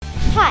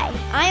Hi,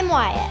 I'm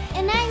Wyatt.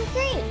 And I'm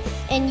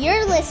Grace. And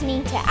you're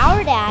listening to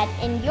our dad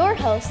and your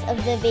host of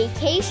the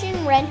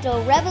Vacation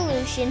Rental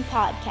Revolution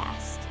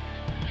podcast.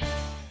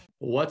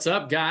 What's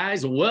up,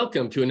 guys?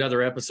 Welcome to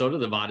another episode of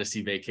the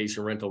Vodacy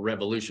Vacation Rental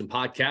Revolution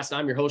podcast.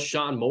 I'm your host,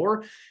 Sean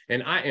Moore,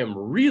 and I am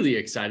really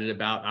excited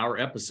about our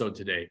episode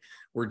today.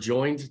 We're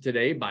joined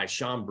today by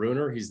Sean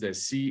Bruner. He's the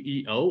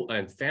CEO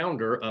and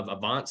founder of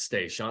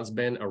AvantStay. Sean's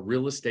been a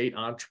real estate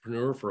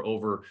entrepreneur for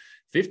over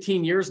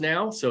 15 years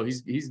now, so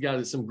he's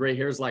got some gray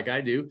hairs like I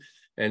do,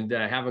 and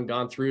having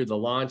gone through the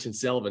launch and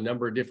sale of a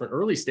number of different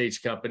early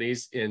stage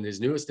companies in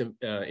his newest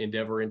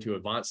endeavor into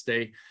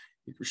AvantStay.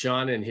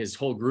 Sean and his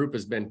whole group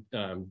has been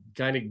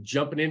kind of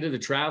jumping into the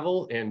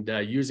travel and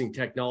using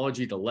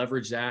technology to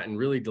leverage that and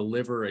really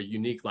deliver a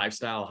unique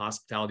lifestyle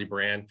hospitality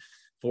brand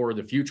for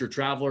the future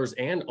travelers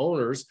and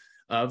owners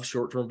of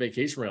short-term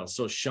vacation rentals.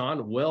 So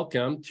Sean,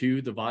 welcome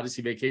to the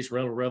Vodacy Vacation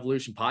Rental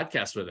Revolution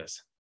podcast with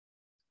us.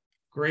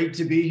 Great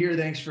to be here.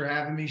 Thanks for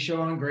having me,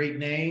 Sean. Great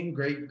name.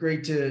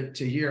 Great to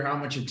hear how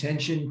much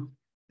attention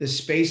the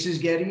space is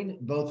getting,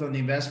 both on the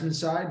investment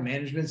side,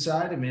 management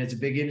side. I mean, it's a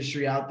big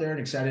industry out there and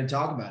excited to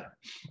talk about it.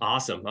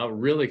 Awesome. I'm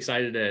really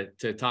excited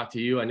to talk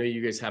to you. I know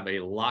you guys have a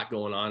lot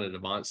going on at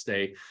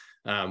AvantStay.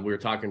 We were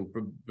talking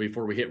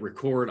before we hit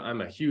record.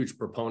 I'm a huge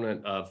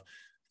proponent of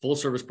full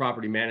service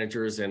property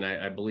managers. And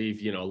I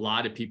believe, a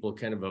lot of people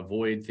kind of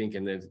avoid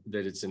thinking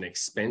that it's an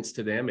expense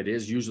to them. It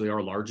is usually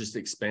our largest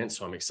expense.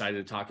 So I'm excited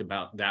to talk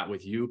about that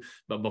with you.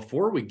 But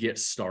before we get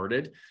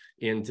started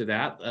into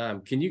that,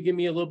 can you give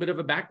me a little bit of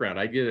a background?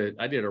 I did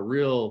a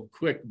real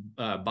quick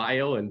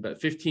bio, and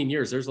but 15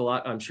 years, there's a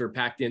lot I'm sure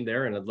packed in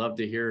there. And I'd love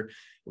to hear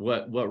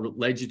what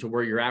led you to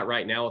where you're at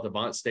right now with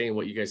AvantStay and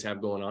what you guys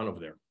have going on over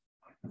there.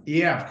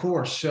 Yeah, of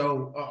course.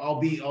 So I'll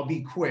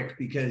be quick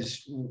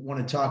because we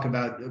want to talk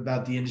about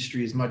the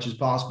industry as much as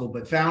possible.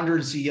 But founder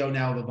and CEO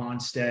now of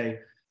AvantStay.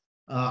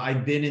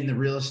 I've been in the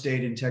real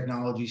estate and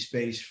technology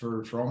space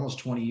for almost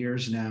 20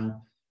 years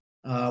now.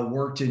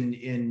 Worked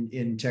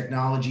in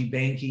technology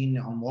banking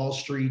on Wall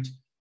Street.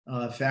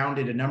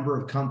 Founded a number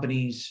of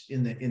companies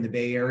in the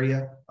Bay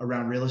Area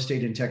around real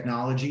estate and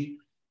technology,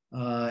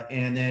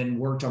 and then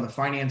worked on the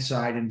finance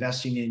side,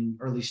 investing in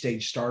early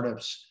stage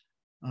startups.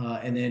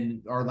 And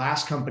then our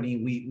last company,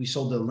 we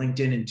sold to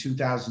LinkedIn in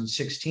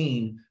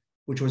 2016,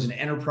 which was an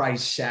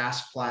enterprise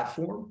SaaS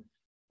platform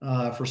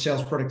for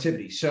sales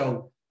productivity.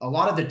 So a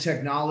lot of the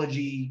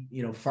technology,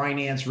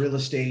 finance, real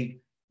estate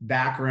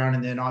background,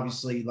 and then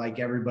obviously, like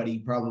everybody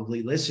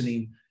probably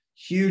listening,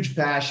 huge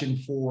passion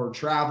for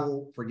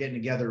travel, for getting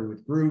together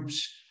with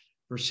groups,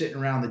 for sitting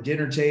around the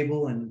dinner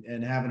table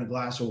and having a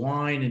glass of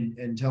wine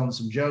and telling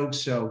some jokes.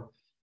 So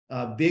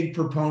a big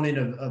proponent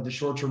of the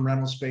short-term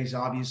rental space,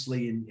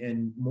 obviously,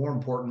 and more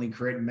importantly,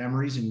 creating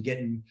memories and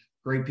getting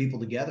great people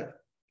together.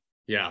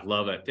 Yeah,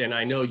 love it. And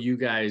I know you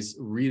guys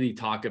really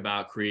talk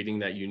about creating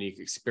that unique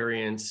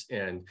experience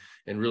and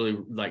really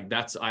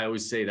I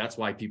always say that's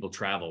why people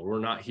travel. We're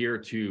not here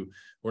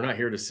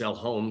to sell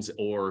homes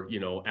or,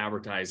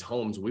 advertise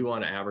homes. We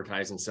want to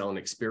advertise and sell an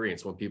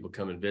experience when people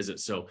come and visit.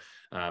 So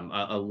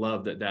I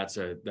love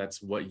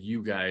that's what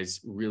you guys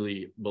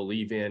really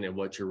believe in and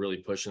what you're really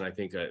pushing. I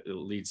think it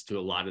leads to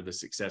a lot of the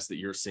success that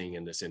you're seeing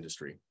in this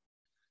industry.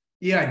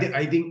 Yeah,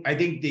 I think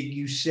that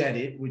you said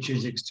it, which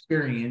is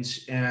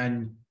experience.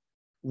 And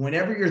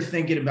whenever you're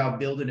thinking about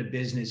building a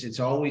business,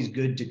 it's always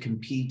good to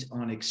compete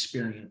on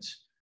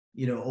experience,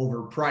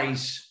 over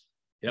price,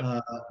 yep.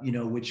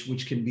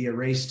 Which can be a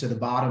race to the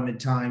bottom at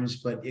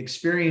times, but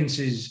experience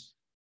is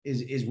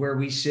where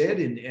we sit.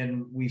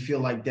 And we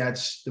feel like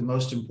that's the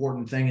most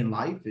important thing in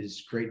life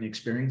is creating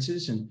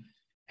experiences. And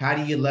how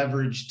do you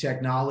leverage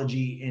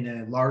technology in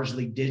a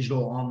largely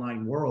digital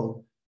online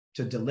world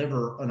to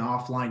deliver an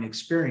offline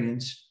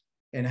experience?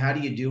 And how do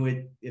you do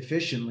it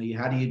efficiently?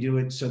 How do you do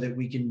it so that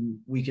we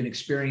can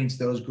experience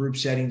those group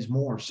settings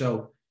more?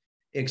 So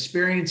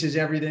experience is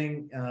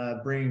everything.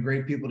 Bringing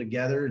great people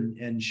together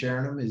and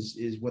sharing them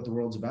is what the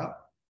world's about.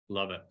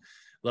 Love it.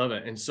 Love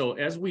it. And so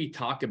as we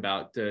talk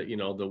about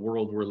the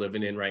world we're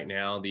living in right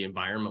now, the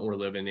environment we're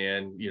living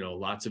in,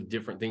 lots of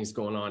different things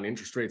going on,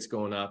 interest rates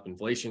going up,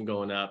 inflation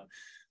going up.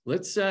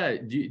 Let's, do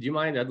you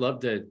mind? I'd love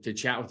to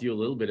chat with you a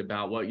little bit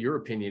about what your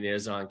opinion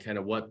is on kind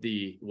of what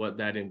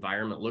that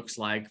environment looks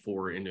like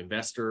for an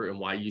investor and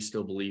why you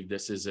still believe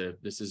this is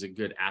a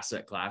good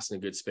asset class and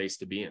a good space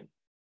to be in.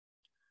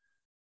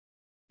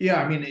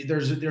 Yeah, I mean,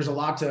 there's a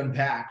lot to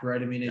unpack, right?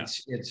 I mean,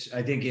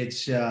 I think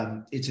it's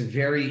a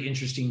very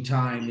interesting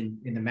time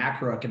in the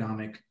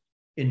macroeconomic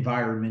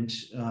environment.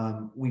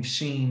 We've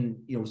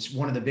seen, it's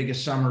one of the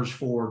biggest summers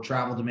for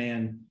travel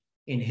demand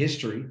in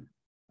history.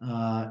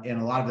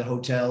 And a lot of the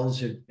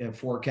hotels have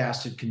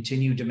forecasted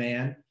continued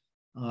demand.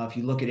 If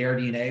you look at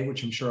AirDNA,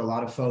 which I'm sure a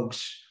lot of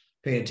folks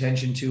pay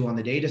attention to on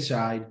the data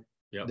side,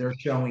 yep. They're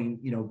showing,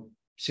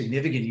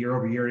 significant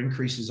year-over-year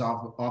increases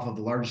off of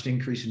the largest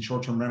increase in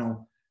short-term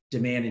rental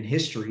demand in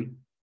history.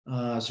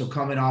 So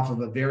coming off of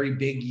a very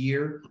big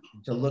year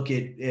to look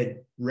at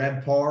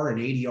RevPAR and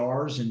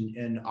ADRs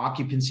and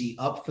occupancy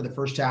up for the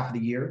first half of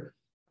the year.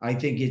 I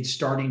think it's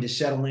starting to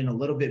settle in a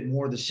little bit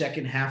more the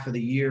second half of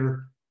the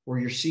year, where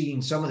you're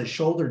seeing some of the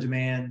shoulder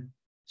demand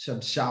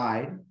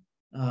subside,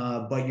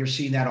 but you're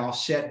seeing that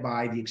offset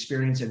by the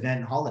experience,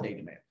 event, and holiday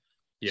demand.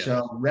 Yeah.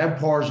 So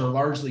RevPARs are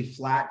largely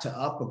flat to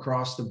up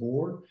across the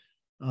board.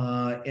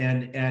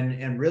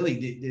 And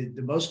really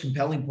the most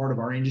compelling part of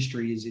our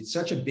industry is it's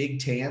such a big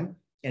TAM,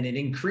 and it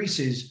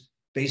increases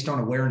based on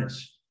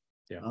awareness.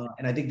 Yeah.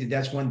 And I think that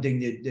that's one thing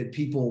that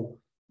people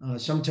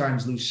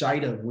sometimes lose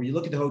sight of. Where you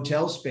look at the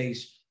hotel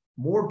space,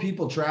 more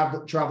people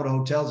travel to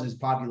hotels as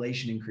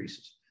population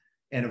increases.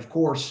 And of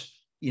course,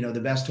 the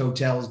best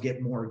hotels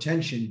get more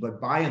attention, but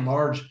by and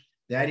large,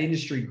 that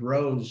industry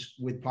grows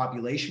with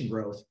population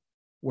growth,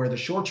 where the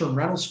short-term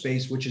rental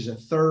space, which is a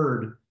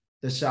third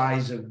the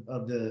size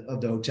of the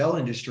hotel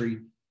industry,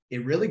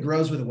 it really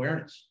grows with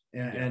awareness.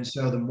 And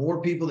so the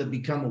more people that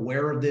become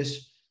aware of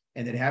this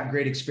and that have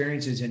great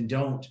experiences and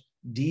don't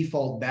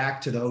default back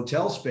to the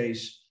hotel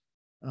space,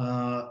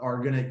 are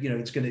going to,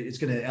 it's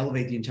going to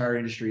elevate the entire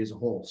industry as a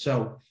whole.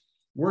 So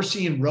we're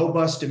seeing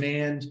robust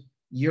demand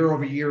year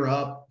over year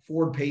up,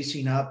 forward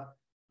pacing up.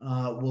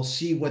 We'll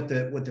see what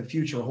the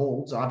future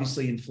holds.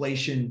 Obviously,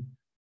 inflation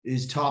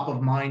is top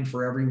of mind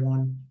for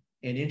everyone,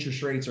 and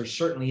interest rates are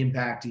certainly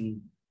impacting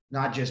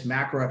not just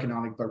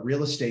macroeconomic, but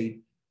real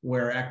estate,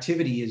 where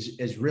activity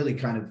is really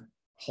kind of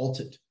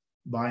halted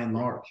by and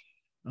large.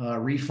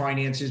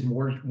 Refinances,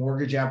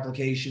 mortgage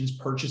applications,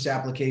 purchase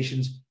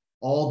applications,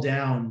 all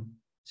down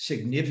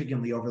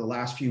significantly over the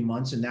last few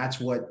months. And that's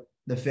what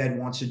the Fed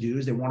wants to do,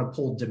 is they want to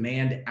pull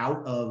demand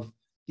out of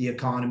the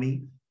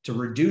economy to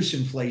reduce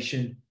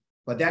inflation,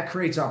 but that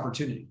creates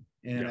opportunity.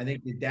 And I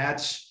think that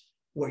that's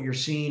what you're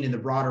seeing in the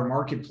broader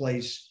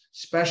marketplace,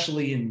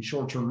 especially in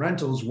short-term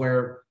rentals,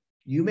 where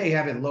you may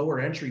have a lower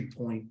entry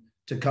point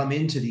to come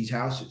into these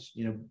houses.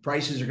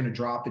 Prices are going to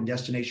drop in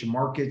destination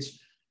markets.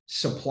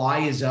 Supply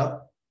is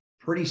up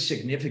pretty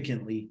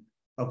significantly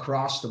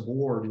across the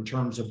board in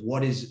terms of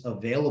what is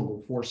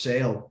available for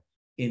sale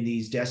in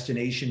these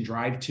destination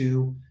drive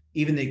to,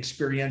 even the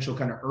experiential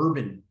kind of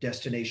urban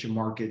destination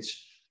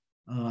markets.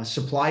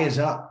 Supply is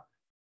up.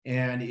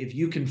 And if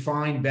you can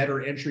find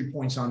better entry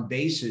points on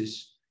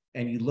basis,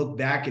 and you look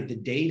back at the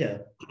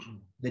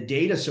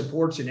data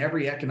supports in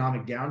every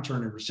economic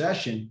downturn and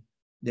recession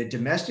that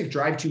domestic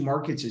drive-to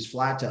markets is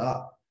flat to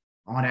up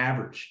on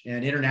average,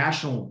 and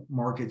international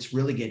markets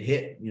really get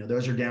hit.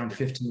 Those are down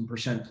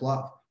 15%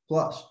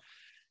 plus.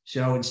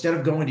 So instead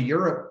of going to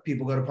Europe,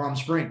 people go to Palm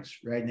Springs,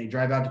 right? And they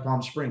drive out to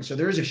Palm Springs. So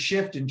there is a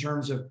shift in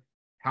terms of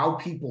how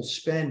people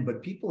spend,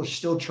 but people are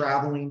still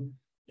traveling.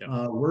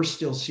 We're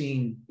still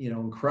seeing,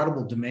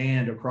 incredible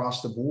demand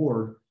across the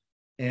board.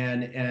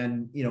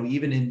 And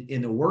even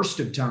in the worst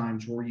of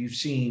times, where you've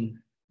seen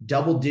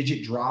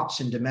double-digit drops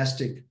in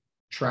domestic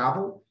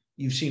travel,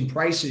 you've seen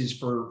prices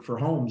for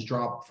homes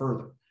drop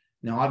further.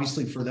 Now,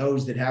 obviously, for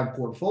those that have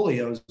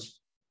portfolios,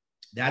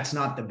 that's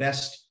not the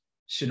best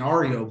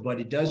scenario, but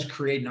it does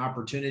create an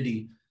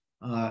opportunity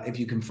if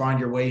you can find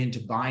your way into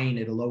buying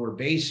at a lower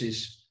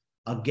basis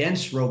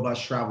against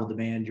robust travel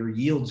demand. Your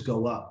yields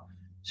go up.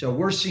 So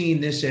we're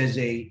seeing this as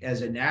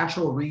a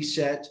natural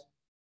reset.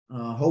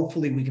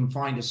 Hopefully, we can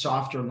find a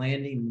softer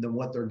landing than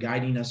what they're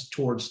guiding us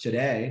towards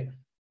today,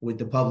 with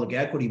the public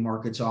equity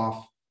markets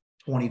off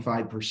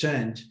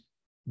 25%.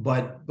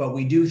 But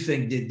we do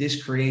think that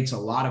this creates a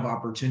lot of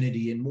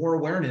opportunity and more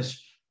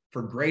awareness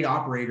for great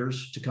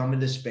operators to come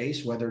into this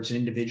space, whether it's an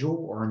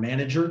individual or a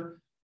manager,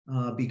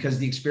 because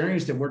the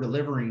experience that we're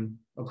delivering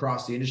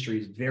across the industry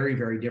is very,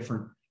 very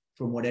different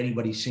from what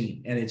anybody's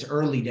seen. And it's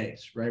early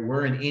days, right?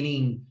 We're in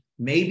inning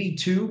maybe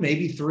 2,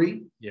 maybe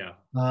 3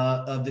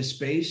 of the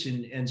space.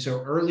 And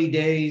so early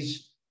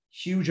days,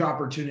 huge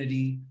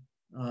opportunity,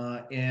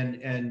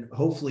 and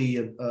hopefully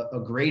a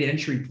great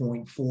entry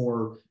point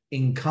for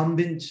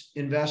incumbent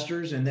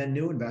investors and then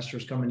new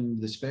investors coming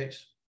into the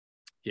space.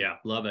 Yeah,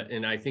 love it.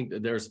 And I think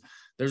that there's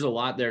a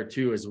lot there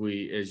too, as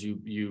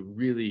you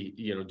really,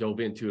 dove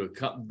into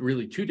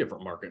really 2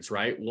 different markets,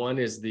 right? One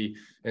is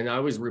and I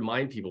always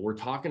remind people, we're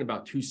talking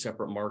about 2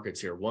 separate markets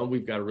here. One,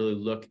 we've got to really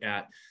look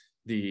at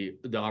the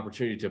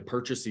opportunity to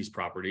purchase these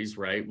properties,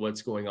 right?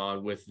 What's going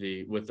on with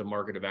the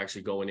market of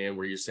actually going in,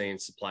 where you're saying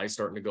supply is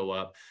starting to go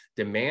up.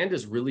 Demand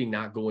is really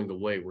not going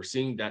away. We're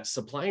seeing that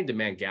supply and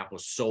demand gap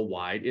was so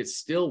wide. It's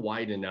still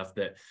wide enough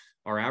that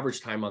our average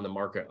time on the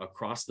market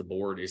across the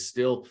board is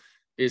still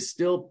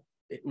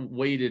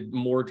weighted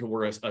more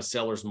toward a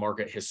seller's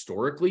market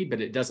historically, but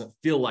it doesn't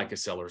feel like a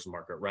seller's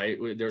market, right?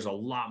 There's a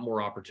lot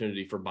more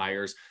opportunity for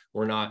buyers.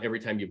 We're not, every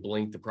time you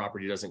blink, the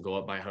property doesn't go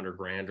up by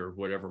 $100,000 or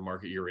whatever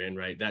market you're in,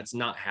 right? That's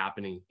not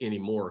happening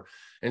anymore.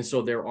 And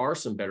so there are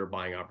some better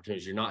buying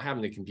opportunities. You're not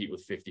having to compete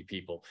with 50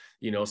 people.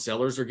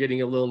 Sellers are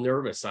getting a little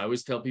nervous. I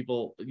always tell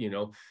people,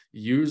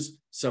 use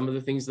some of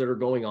the things that are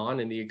going on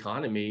in the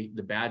economy,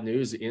 the bad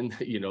news in,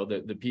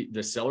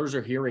 the sellers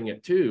are hearing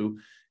it too.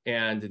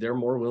 And they're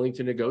more willing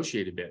to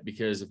negotiate a bit,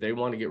 because if they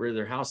want to get rid of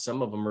their house,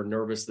 some of them are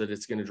nervous that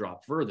it's going to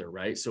drop further,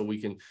 right? So we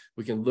can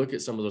look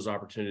at some of those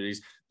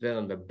opportunities. Then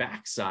on the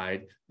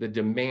backside, the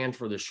demand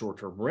for the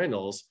short-term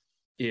rentals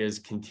is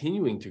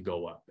continuing to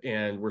go up.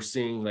 And we're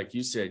seeing, like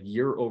you said,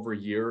 year over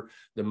year,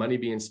 the money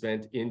being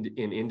spent in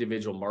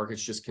individual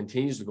markets just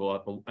continues to go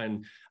up.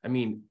 And I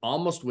mean,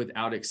 almost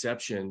without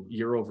exception,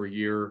 year over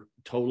year,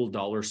 total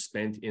dollars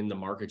spent in the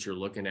market you're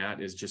looking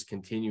at is just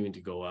continuing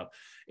to go up.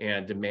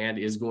 And demand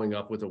is going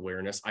up with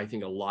awareness. I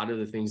think a lot of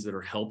the things that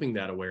are helping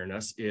that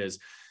awareness is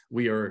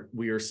we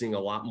are seeing a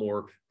lot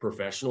more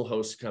professional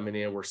hosts coming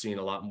in. We're seeing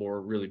a lot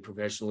more really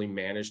professionally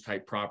managed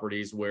type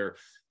properties where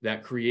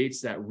that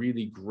creates that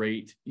really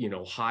great,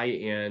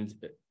 high-end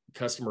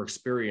customer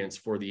experience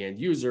for the end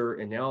user.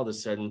 And now all of a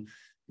sudden,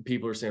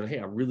 people are saying, hey,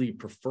 I really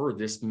prefer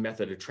this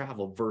method of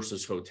travel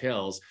versus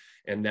hotels.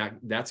 And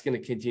that's going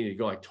to continue to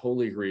go. I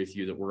totally agree with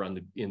you that we're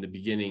in the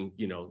beginning,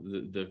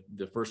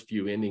 the first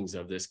few innings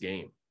of this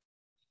game.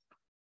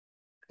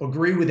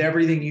 Agree with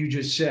everything you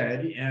just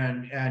said.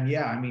 And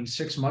yeah, I mean,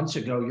 6 months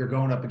ago, you're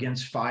going up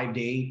against 5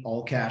 to 8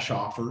 all cash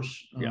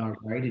offers,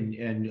 right?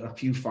 And a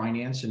few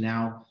finance. And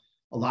now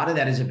a lot of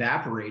that is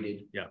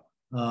evaporated. Yeah.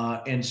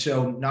 And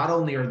so not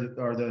only are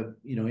the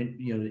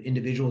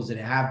individuals that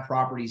have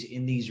properties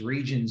in these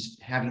regions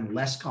having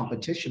less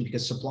competition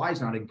because supply is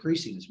not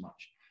increasing as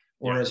much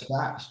or as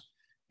fast.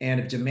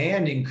 And if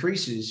demand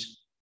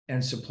increases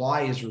and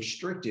supply is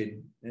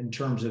restricted in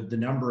terms of the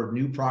number of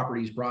new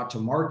properties brought to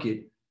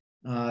market,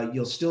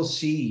 you'll still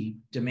see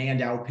demand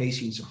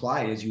outpacing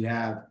supply as you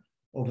have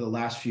over the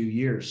last few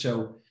years.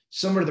 So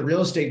similar to the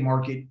real estate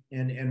market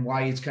and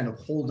why it's kind of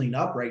holding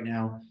up right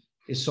now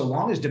is so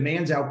long as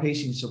demand's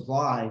outpacing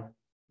supply,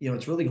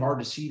 it's really hard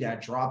to see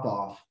that drop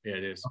off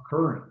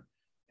occurring.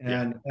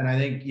 And I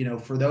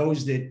think, for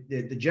those that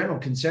the general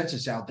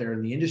consensus out there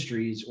in the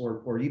industries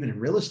or even in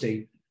real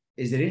estate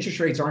is that interest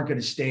rates aren't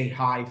going to stay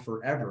high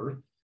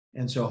forever.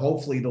 And so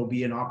hopefully there'll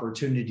be an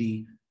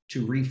opportunity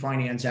to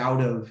refinance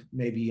out of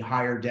maybe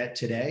higher debt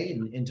today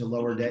and into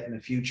lower debt in the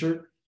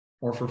future.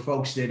 Or for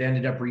folks that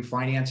ended up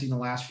refinancing the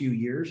last few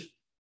years,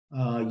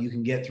 you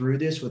can get through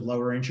this with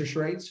lower interest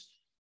rates.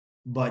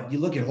 But you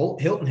look at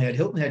Hilton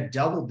Head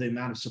doubled the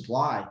amount of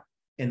supply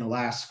in the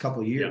last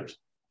couple of years.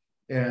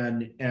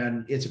 And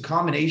it's a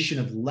combination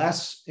of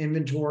less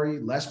inventory,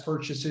 less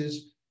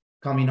purchases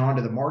coming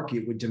onto the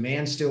market with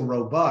demand still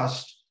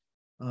robust.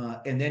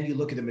 And then you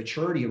look at the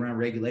maturity around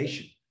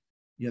regulation.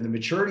 The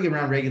maturity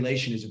around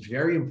regulation is a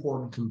very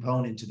important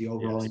component to the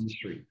overall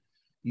industry.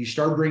 You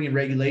start bringing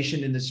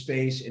regulation in the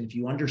space, and if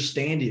you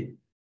understand it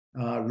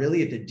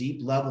really at the deep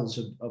levels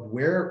of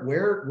where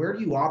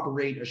do you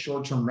operate a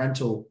short-term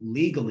rental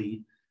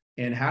legally,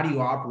 and how do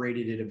you operate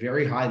it at a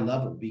very high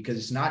level? Because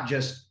it's not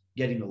just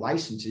getting the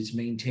license, it's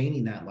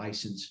maintaining that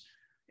license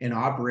and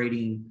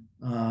operating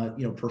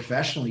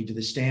professionally to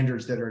the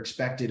standards that are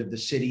expected of the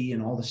city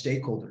and all the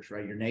stakeholders,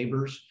 right? Your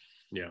neighbors.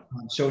 Yeah.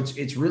 So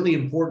it's really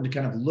important to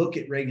kind of look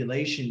at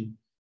regulation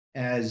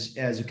as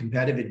a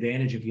competitive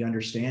advantage if you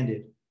understand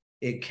it.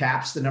 It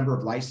caps the number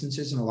of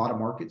licenses in a lot of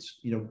markets.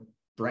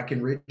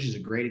 Breckenridge is a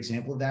great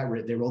example of that.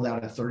 They rolled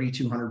out a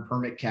 3,200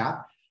 permit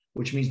cap,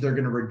 which means they're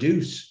going to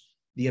reduce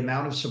the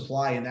amount of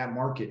supply in that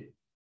market.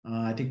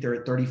 I think they're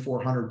at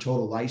 3,400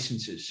 total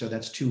licenses. So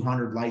that's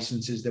 200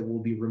 licenses that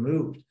will be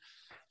removed.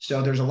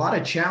 So there's a lot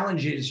of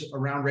challenges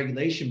around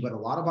regulation, but a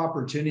lot of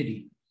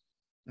opportunity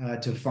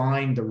to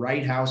find the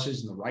right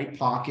houses in the right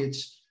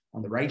pockets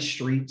on the right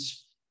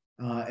streets,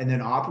 and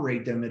then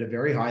operate them at a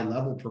very high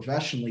level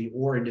professionally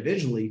or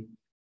individually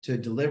to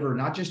deliver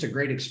not just a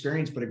great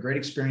experience, but a great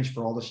experience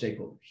for all the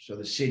stakeholders. So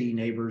the city,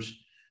 neighbors,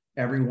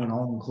 everyone,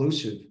 all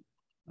inclusive.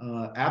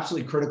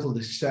 Absolutely critical to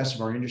the success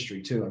of our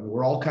industry too. I mean,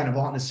 we're all kind of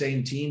on the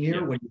same team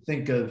here. When you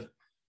think of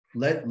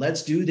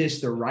let's do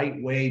this the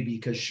right way,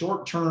 because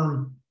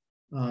short-term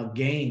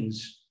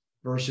gains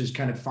versus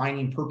kind of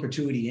finding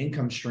perpetuity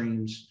income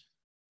streams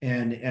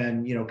and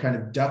kind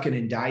of ducking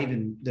and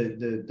diving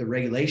the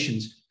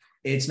regulations,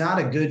 it's not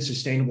a good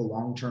sustainable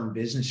long-term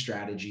business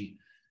strategy.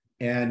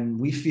 And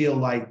we feel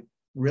like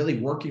really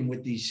working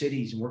with these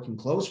cities and working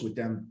close with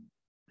them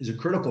is a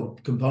critical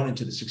component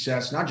to the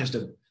success, not just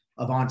of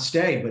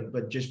OnStay,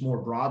 but just more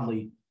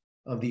broadly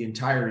of the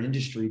entire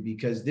industry,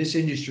 because this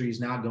industry is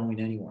not going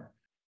anywhere.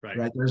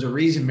 Right? There's a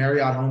reason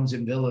Marriott Homes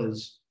and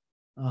Villas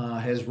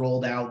has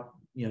rolled out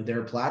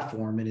their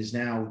platform and is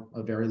now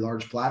a very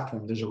large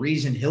platform. There's a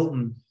reason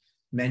Hilton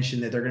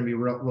mentioned that they're going to be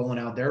rolling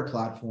out their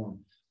platform.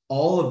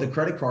 All of the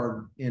credit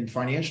card and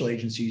financial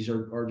agencies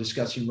are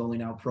discussing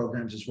rolling out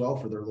programs as well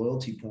for their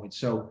loyalty points.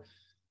 So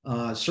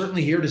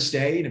certainly here to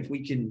stay. And if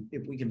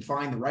we can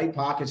find the right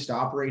pockets to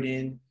operate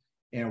in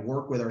and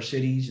work with our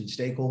cities and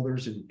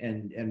stakeholders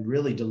and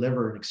really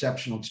deliver an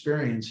exceptional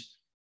experience,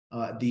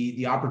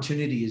 the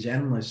opportunity is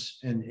endless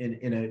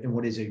in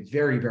what is a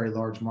very, very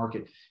large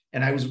market.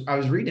 And I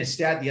was reading a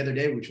stat the other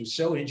day, which was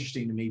so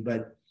interesting to me,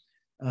 but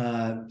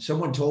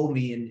someone told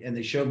me, and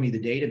they showed me the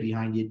data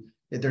behind it,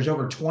 that there's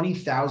over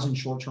 20,000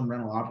 short-term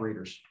rental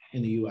operators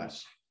in the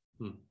U.S.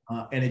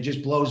 And it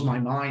just blows my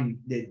mind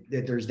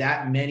that there's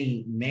that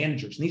many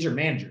managers. And these are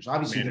managers,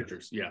 obviously.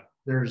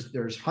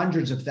 There's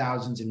hundreds of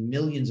thousands and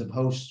millions of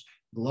hosts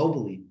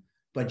globally,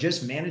 but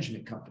just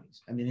management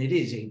companies. I mean, it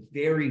is a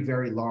very,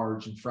 very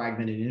large and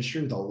fragmented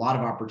industry with a lot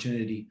of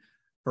opportunity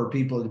for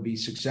people to be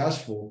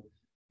successful.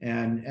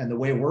 And the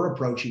way we're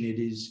approaching it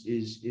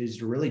is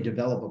to really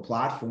develop a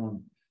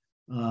platform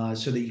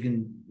so that you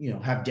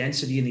can, have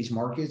density in these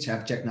markets,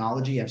 have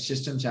technology, have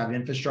systems, have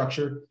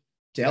infrastructure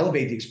to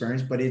elevate the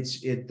experience. But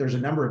there's a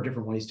number of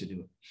different ways to do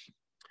it.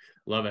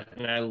 Love it.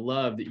 And I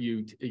love that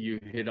you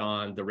hit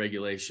on the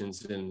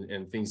regulations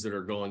and things that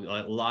are going.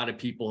 A lot of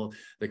people,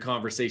 the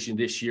conversation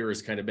this year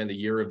has kind of been the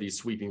year of these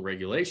sweeping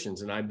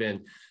regulations. And I've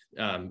been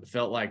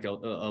felt like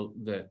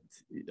that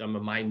I'm a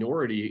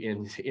minority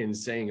in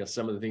saying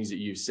some of the things that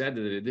you said,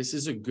 that this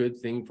is a good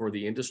thing for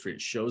the industry.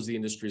 It shows the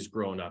industry is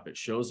growing up. It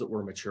shows that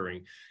we're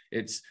maturing.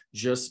 It's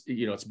just,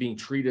 it's being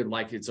treated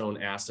like its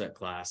own asset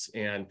class.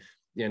 And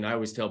I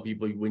always tell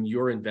people, when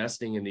you're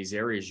investing in these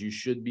areas, you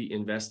should be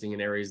investing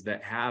in areas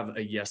that have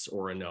a yes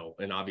or a no,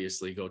 and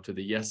obviously go to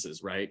the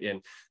yeses, right?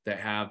 And that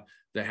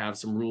have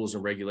some rules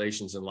and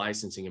regulations and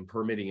licensing and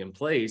permitting in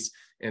place,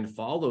 and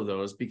follow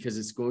those, because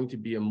it's going to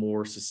be a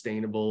more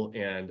sustainable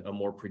and a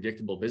more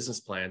predictable business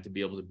plan to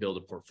be able to build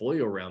a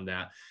portfolio around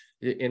that.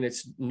 And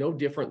it's no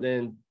different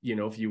than,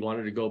 if you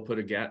wanted to go put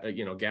a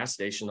gas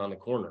station on the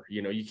corner.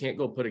 You can't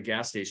go put a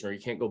gas station, or you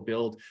can't go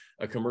build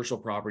a commercial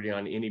property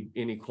on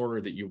any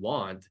corner that you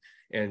want.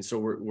 And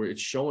so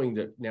it's showing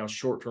that now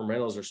short-term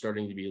rentals are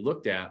starting to be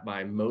looked at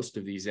by most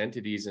of these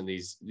entities and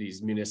these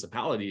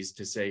municipalities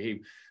to say, hey,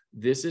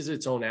 this is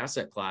its own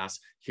asset class.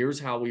 Here's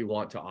how we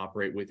want to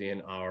operate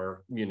within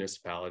our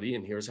municipality,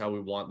 and here's how we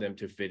want them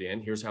to fit in.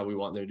 Here's how we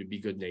want them to be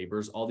good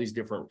neighbors, all these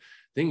different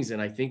things.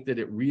 And I think that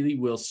it really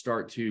will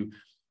start to,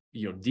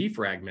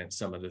 defragment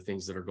some of the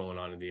things that are going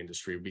on in the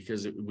industry,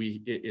 because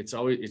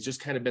it's just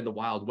kind of been the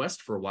Wild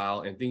West for a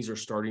while, and things are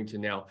starting to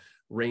now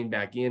rein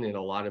back in a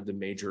lot of the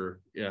major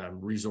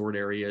resort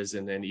areas.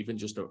 And then even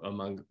just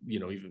among,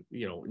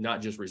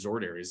 not just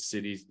resort areas,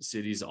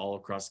 cities all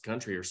across the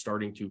country are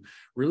starting to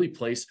really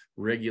place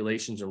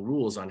regulations and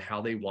rules on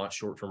how they want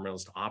short-term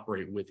rentals to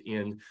operate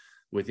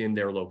within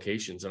their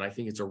locations. And I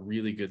think it's a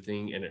really good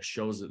thing. And it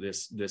shows that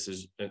this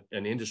is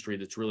an industry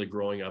that's really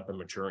growing up and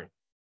maturing.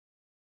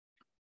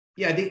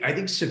 Yeah, I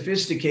think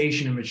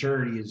sophistication and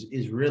maturity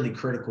is really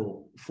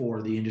critical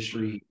for the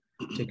industry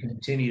to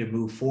continue to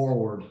move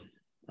forward.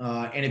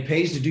 And it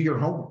pays to do your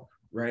homework,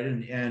 right?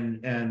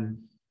 And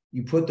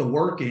you put the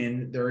work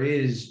in, there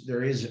is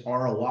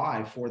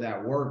ROI for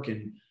that work.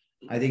 And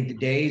I think the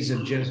days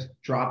of just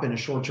dropping a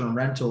short-term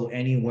rental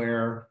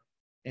anywhere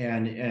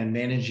and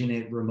managing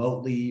it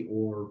remotely,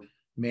 or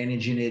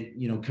managing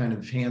it, kind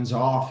of hands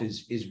off,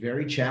 is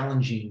very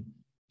challenging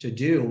to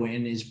do,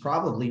 and is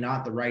probably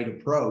not the right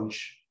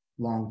approach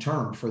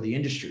long-term for the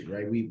industry,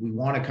 right? We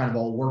want to kind of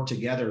all work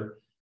together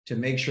to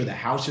make sure the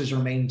houses are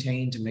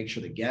maintained, to make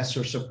sure the guests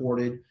are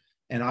supported,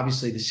 and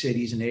obviously the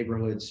cities and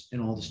neighborhoods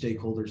and all the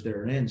stakeholders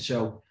therein.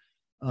 So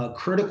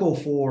critical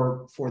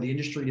for the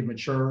industry to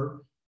mature,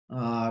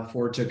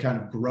 for it to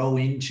kind of grow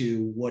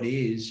into what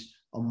is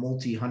a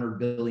multi-$100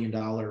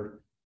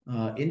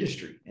 billion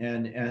industry.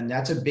 And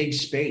that's a big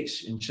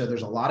space. And so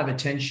there's a lot of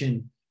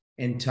attention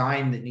and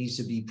time that needs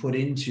to be put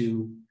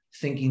into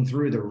thinking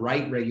through the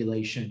right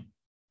regulation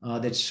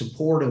that's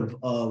supportive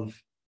of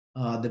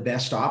the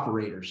best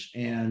operators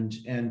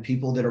and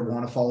people that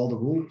want to follow the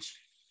rules.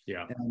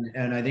 Yeah.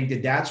 And I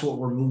think that's what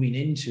we're moving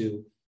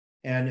into.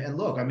 And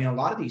look, I mean, a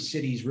lot of these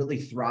cities really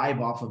thrive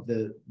off of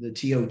the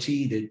TOT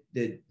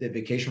that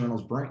vacation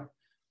rentals bring,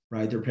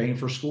 right? They're paying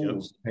for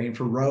schools, paying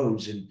for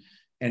roads,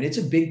 and it's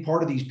a big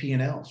part of these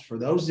P&Ls. For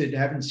those that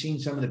haven't seen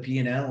some of the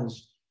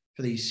P&Ls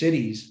for these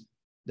cities,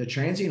 the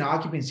transient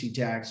occupancy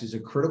tax is a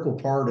critical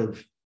part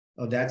of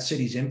that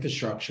city's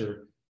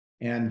infrastructure.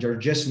 And they're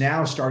just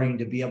now starting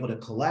to be able to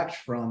collect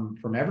from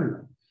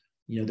everyone.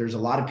 There's a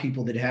lot of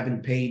people that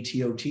haven't paid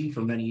TOT for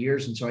many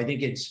years. And so I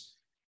think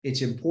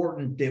it's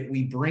important that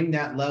we bring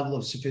that level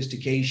of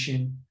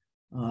sophistication,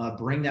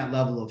 bring that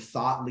level of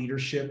thought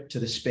leadership to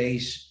the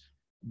space,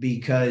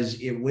 because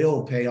it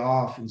will pay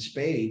off in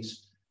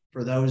spades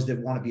for those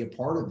that want to be a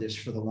part of this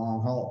for the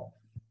long haul.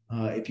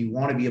 If you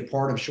want to be a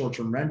part of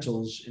short-term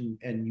rentals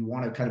and you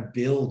want to kind of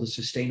build a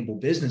sustainable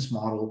business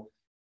model,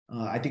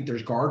 I think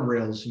there's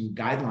guardrails and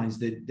guidelines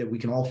that we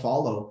can all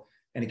follow,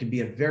 and it can be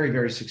a very,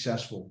 very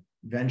successful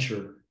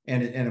venture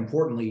and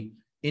importantly,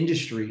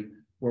 industry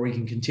where we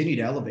can continue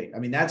to elevate. I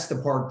mean, that's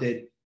the part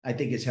that I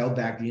think has held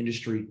back the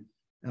industry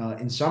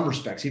in some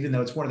respects, even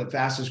though it's one of the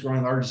fastest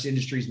growing, largest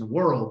industries in the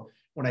world.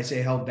 When I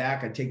say held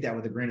back, I take that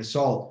with a grain of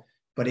salt,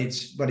 but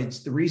it's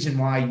the reason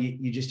why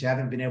you just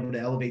haven't been able to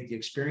elevate the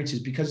experiences,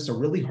 because it's a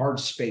really hard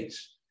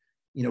space.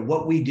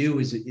 What we do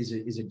is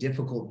a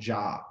difficult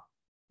job.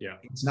 Yeah.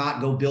 It's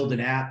not go build an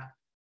app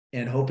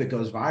and hope it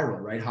goes viral,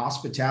 right?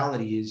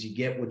 Hospitality is you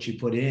get what you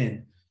put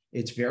in.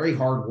 It's very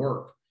hard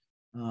work.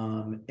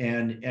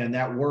 And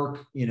that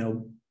work,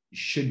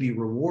 should be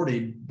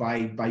rewarded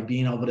by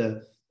being able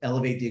to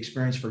elevate the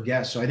experience for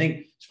guests. So I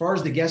think as far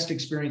as the guest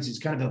experience, it's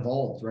kind of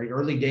evolved, right?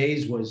 Early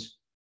days was,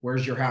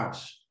 where's your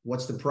house?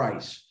 What's the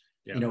price?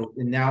 Yeah.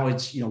 And now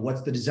it's,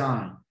 what's the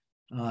design?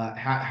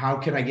 How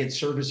can I get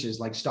services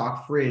like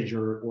stock fridge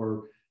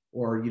or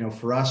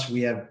for us,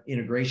 we have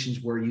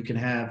integrations where you can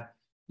have,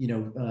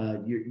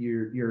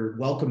 your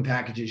welcome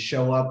packages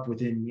show up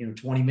within,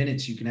 20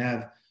 minutes. You can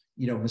have,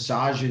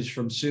 massages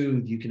from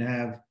Soothe. You can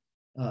have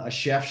a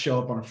chef show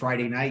up on a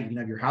Friday night. You can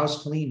have your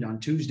house cleaned on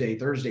Tuesday,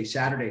 Thursday,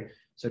 Saturday.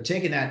 So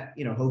taking that,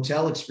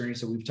 hotel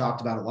experience that we've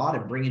talked about a lot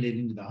and bringing it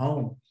into the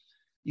home,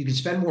 you can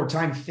spend more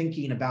time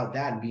thinking about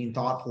that and being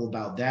thoughtful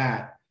about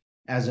that,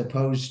 as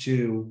opposed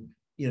to,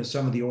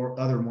 some of the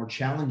other more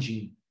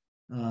challenging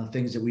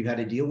things that we've had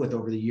to deal with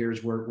over the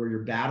years where you're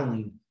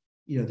battling,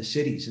 the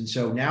cities. And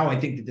so now I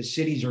think that the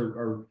cities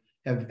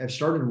have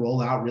started to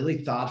roll out really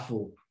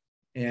thoughtful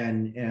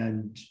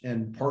and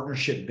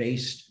partnership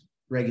based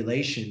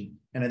regulation.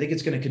 And I think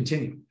it's going to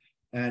continue.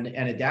 And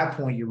at that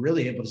point, you're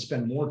really able to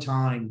spend more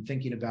time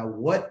thinking about,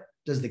 what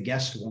does the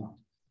guest want?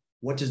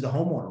 What does the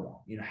homeowner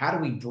want? How do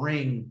we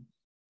bring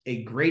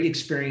a great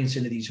experience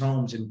into these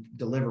homes and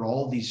deliver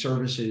all of these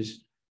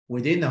services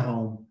within the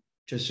home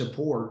to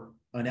support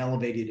an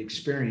elevated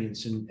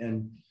experience?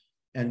 And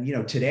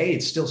today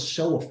it's still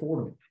so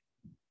affordable.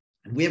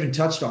 And we haven't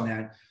touched on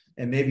that,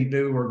 and maybe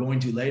we're going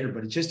to later,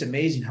 but it's just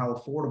amazing how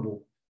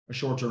affordable a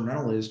short-term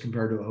rental is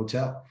compared to a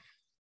hotel.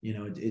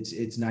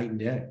 It's night and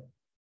day.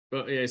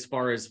 But as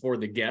far as for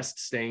the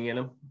guests staying in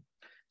them?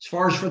 As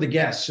far as for the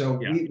guests, so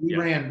we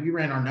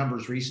ran our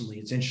numbers recently.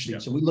 It's interesting.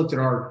 So we looked at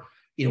our,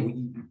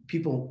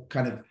 people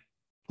kind of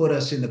put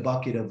us in the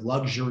bucket of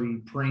luxury,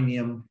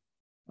 premium.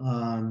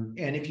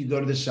 And if you go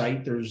to the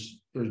site, there's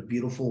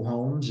beautiful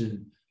homes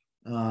and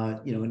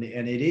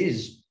it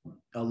is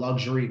a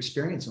luxury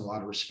experience in a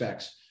lot of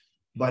respects.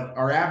 But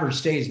our average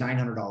stay is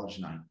 $900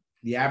 a night.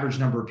 The average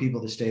number of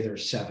people that stay there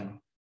is 7.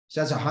 So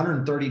that's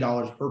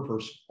 $130 per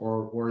person,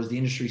 or as the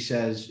industry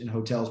says in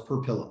hotels,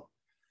 per pillow.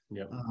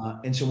 Yep.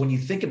 And so when you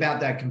think about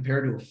that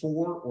compared to a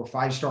 4 or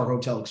 5-star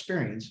hotel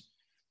experience,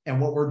 and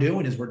what we're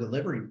doing is we're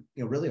delivering,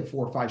 really a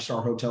 4 or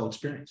 5-star hotel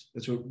experience.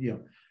 That's what,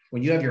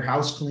 when you have your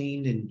house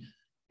cleaned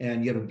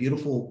and you have a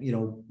beautiful,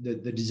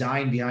 the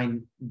design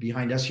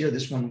behind us here,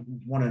 this one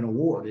won an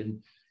award.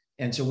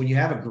 And so when you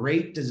have a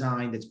great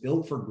design that's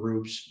built for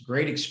groups,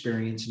 great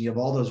experience, and you have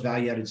all those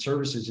value-added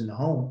services in the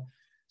home,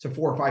 it's a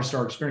 4 or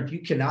 5-star experience. You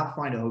cannot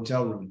find a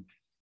hotel room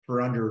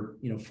for under,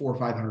 $400 or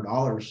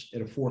 $500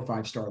 at a 4 or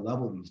 5-star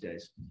level these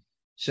days.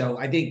 So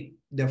I think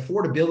the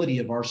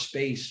affordability of our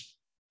space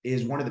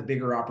is one of the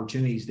bigger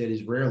opportunities that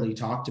is rarely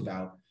talked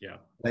about. Yeah.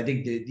 I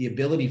think the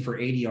ability for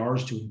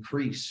ADRs to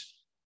increase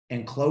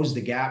and close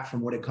the gap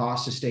from what it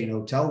costs to stay in a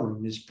hotel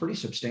room is pretty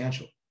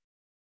substantial.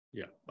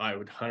 Yeah, I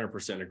would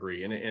 100%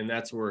 agree. And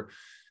that's where,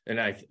 and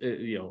I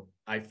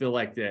feel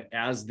like that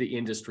as the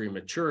industry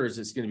matures,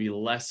 it's going to be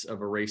less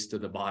of a race to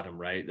the bottom,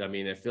 right? I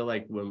mean, I feel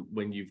like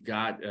when you've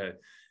got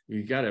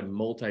a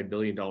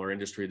multi-billion-dollar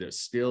industry that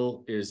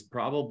still is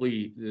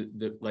probably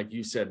like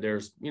you said,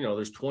 there's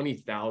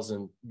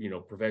 20,000,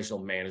 professional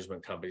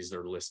management companies that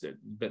are listed,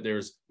 but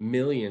there's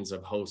millions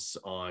of hosts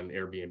on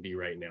Airbnb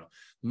right now.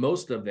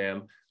 Most of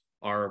them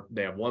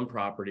they have one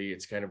property.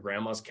 It's kind of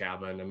grandma's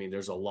cabin. I mean,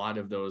 there's a lot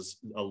of those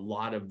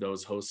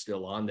hosts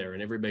still on there,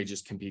 and everybody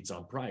just competes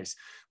on price,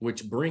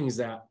 which brings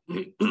that,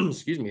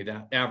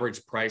 that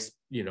average price,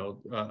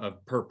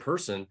 per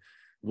person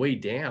way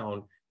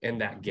down. And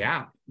that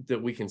gap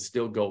that we can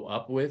still go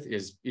up with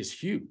is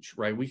huge,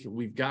 right?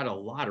 We've got a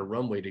lot of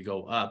runway to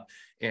go up,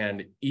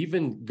 and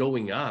even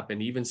going up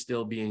and even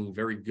still being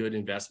very good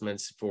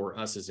investments for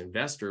us as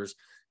investors,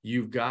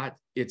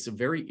 it's a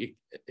very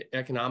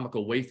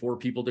economical way for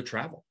people to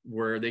travel,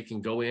 where they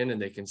can go in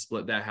and they can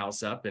split that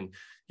house up, and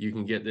you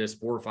can get this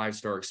 4 or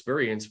 5-star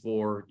experience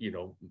for,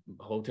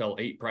 hotel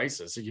 8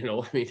 prices. I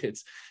mean,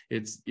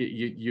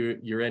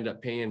 you end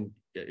up paying,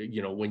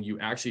 when you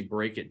actually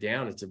break it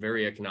down, it's a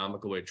very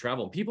economical way to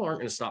travel. And people aren't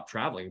going to stop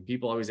traveling.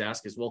 People always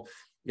ask us, well,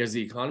 as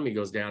the economy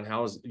goes down,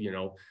 how is,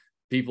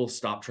 people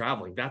stop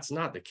traveling? That's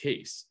not the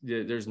case.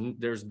 There's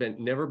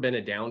never been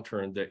a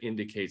downturn that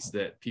indicates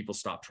that people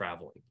stop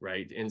traveling,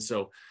 right? And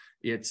so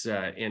it's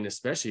and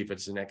especially if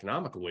it's an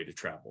economical way to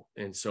travel.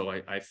 And so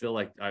I feel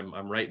like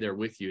I'm right there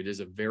with you. It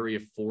is a very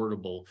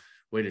affordable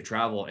way to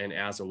travel, and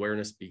as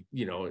awareness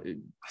it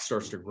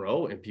starts to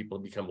grow and people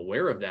become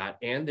aware of that,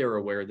 and they're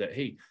aware that,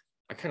 hey,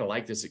 I kind of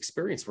like this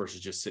experience versus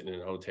just sitting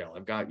in a hotel.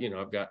 I've got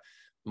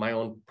my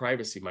own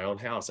privacy, my own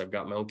house. I've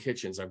got my own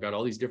kitchens. I've got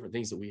all these different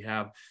things that we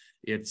have.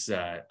 It's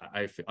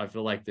I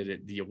feel like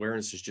that the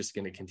awareness is just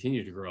going to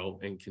continue to grow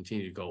and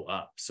continue to go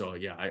up. So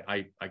yeah,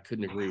 I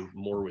couldn't agree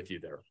more with you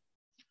there.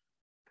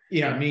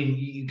 Yeah, I mean,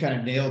 you kind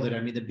of nailed it. I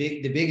mean, the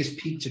biggest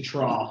peak to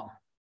trough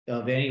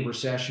of any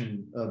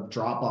recession of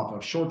drop off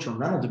of short-term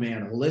rental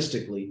demand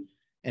holistically,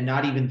 and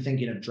not even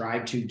thinking of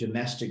drive to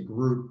domestic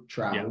group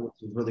travel,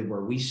 which is really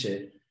where we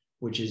sit,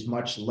 which is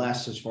much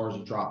less as far as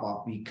a drop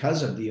off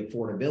because of the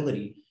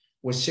affordability,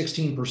 was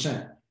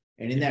 16%.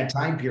 And in that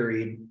time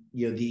period,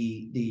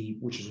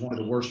 which is one of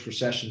the worst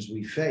recessions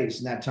we faced,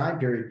 in that time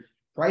period,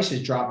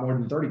 prices dropped more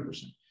than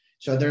 30%.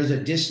 So there's a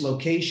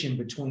dislocation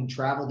between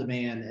travel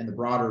demand and the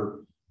broader,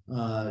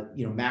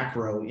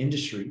 macro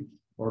industry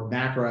or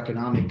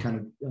macroeconomic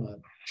kind of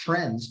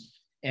trends,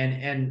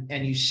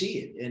 and you see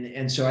it.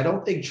 And so I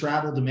don't think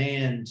travel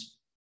demand,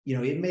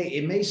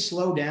 it may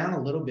slow down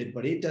a little bit,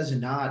 but it does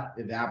not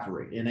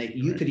evaporate. And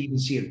you could even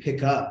see it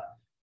pick up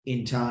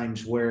in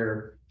times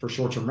where, for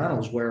short-term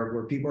rentals,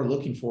 where people are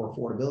looking for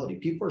affordability.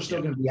 People are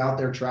still going to be out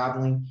there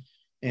traveling,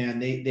 and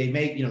they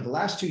make, the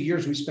last 2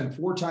 years we spent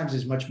 4 times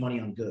as much money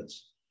on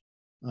goods,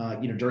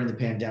 during the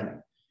pandemic.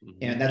 Mm-hmm.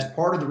 And that's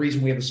part of the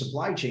reason we have a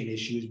supply chain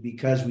issue, is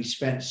because we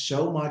spent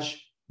so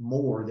much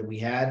more than we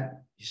had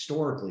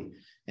historically.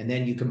 And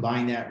then you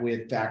combine that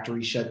with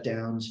factory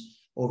shutdowns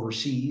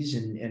overseas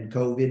and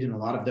COVID, and a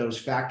lot of those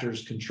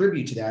factors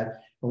contribute to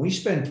that. When we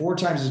spend 4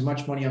 times as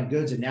much money on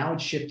goods and now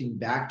it's shifting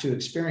back to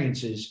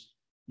experiences,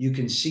 you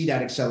can see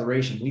that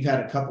acceleration. We've had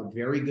a couple of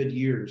very good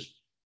years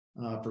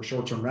for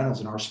short-term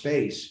rentals in our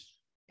space.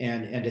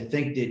 And to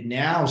think that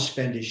now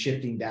spend is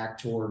shifting back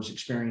towards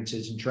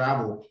experiences and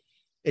travel,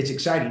 it's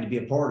exciting to be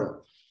a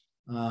part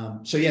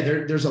of. So yeah,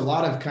 there's a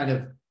lot of kind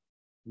of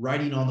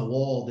writing on the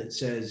wall that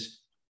says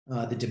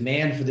the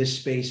demand for this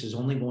space is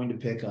only going to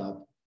pick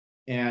up,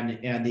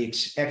 and the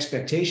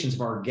expectations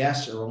of our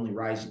guests are only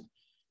rising.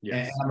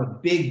 Yes. And I'm a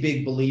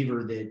big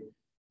believer that,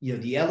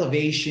 the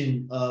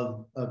elevation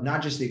of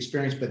not just the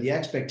experience, but the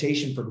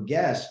expectation from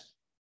guests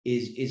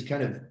is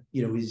kind of,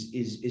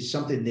 is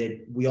something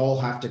that we all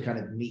have to kind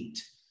of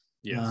meet.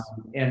 Yes.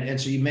 And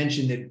so you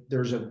mentioned that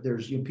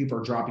there's people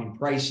are dropping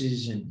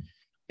prices,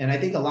 and I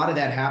think a lot of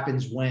that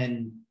happens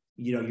when,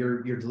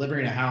 you're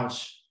delivering a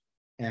house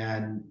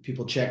and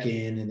people check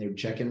in, and they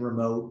check in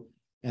remote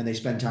and they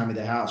spend time at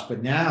the house.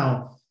 But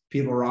now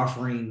people are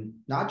offering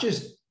not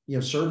just,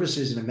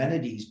 services and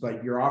amenities,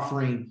 but you're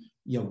offering,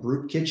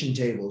 group kitchen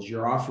tables,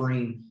 you're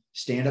offering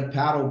stand-up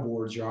paddle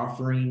boards, you're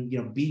offering,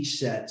 beach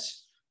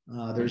sets.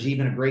 There's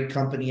even a great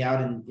company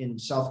out in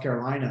South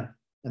Carolina,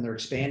 and they're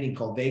expanding,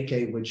 called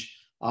Vacay, which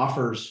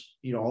offers,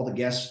 all the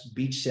guests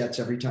beach sets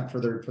every time for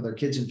their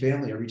kids and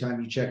family every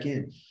time you check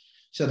in.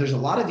 So there's a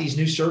lot of these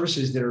new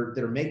services that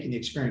are making the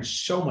experience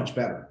so much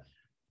better.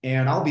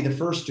 And I'll be the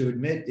first to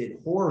admit that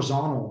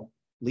horizontal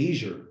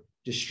leisure,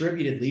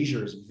 distributed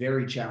leisure, is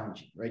very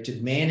challenging, right?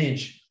 To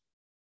manage,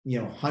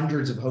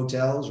 hundreds of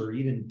hotels, or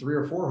even 3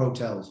 or 4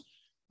 hotels,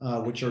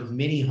 which are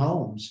mini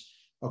homes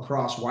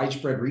across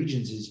widespread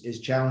regions, is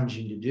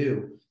challenging to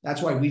do.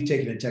 That's why we've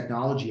taken a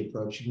technology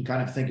approach. You can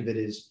kind of think of it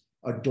as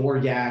a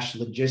DoorDash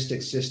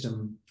logistics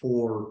system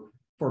for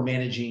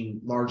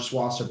managing large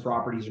swaths of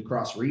properties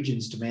across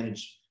regions, to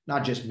manage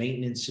not just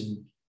maintenance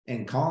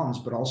and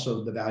comms, but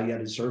also the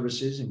value-added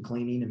services and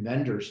cleaning and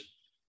vendors.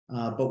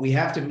 But we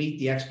have to meet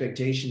the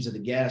expectations of the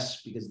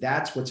guests, because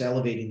that's what's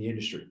elevating the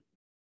industry,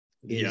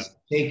 is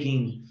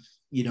taking,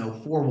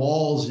 4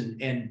 walls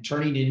and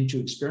turning it into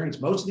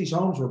experience. Most of these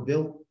homes were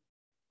built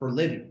for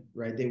living,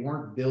 right? They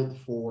weren't built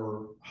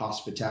for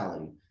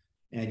hospitality.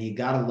 And you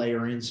got to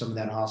layer in some of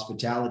that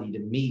hospitality to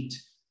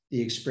meet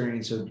the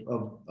experience of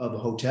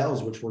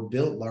hotels, which were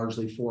built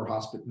largely for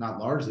not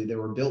largely, they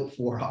were built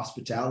for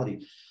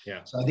hospitality.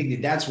 Yeah. So I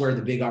think that's where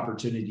the big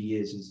opportunity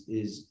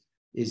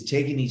is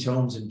taking these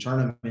homes and turn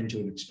them into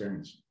an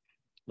experience.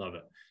 Love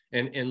it.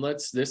 And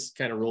this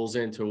kind of rolls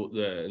into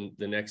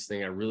the next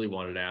thing I really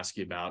wanted to ask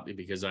you about,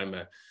 because I'm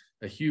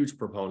a huge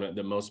proponent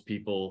that most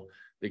people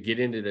that get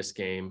into this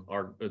game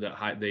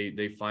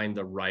they find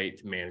the right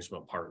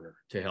management partner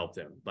to help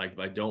them. Like,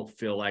 I don't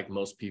feel like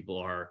most people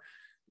are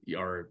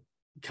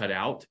cut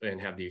out and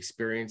have the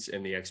experience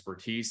and the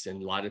expertise,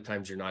 and a lot of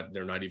times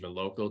they're not even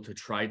local, to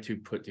try to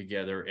put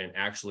together and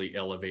actually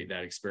elevate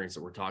that experience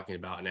that we're talking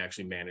about and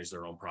actually manage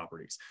their own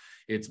properties.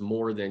 It's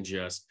more than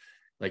just,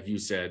 like you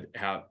said,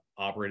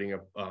 operating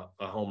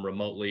a home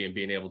remotely and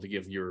being able to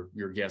give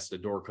your guests a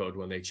door code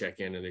when they check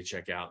in and they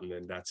check out, and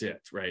then that's it,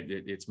 right?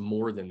 It's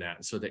more than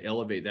that. So to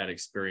elevate that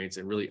experience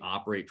and really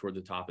operate toward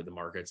the top of the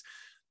markets,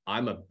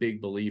 I'm a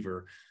big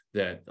believer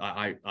that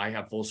I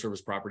have full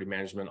service property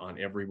management on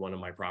every one of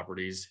my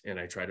properties, and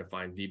I try to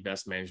find the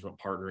best management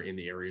partner in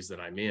the areas that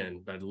I'm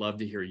in. But I'd love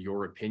to hear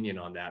your opinion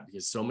on that,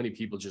 because so many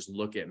people just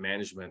look at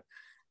management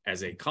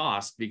as a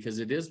cost, because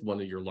it is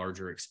one of your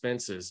larger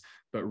expenses,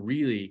 but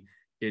really,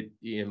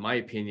 in my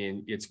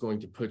opinion, it's going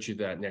to put you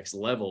to that next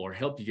level, or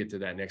help you get to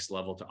that next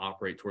level to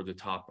operate toward the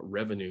top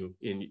revenue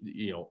in,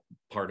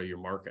 part of your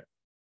market.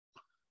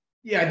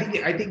 Yeah,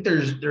 I think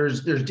there's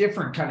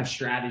different kind of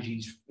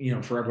strategies,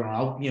 for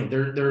everyone.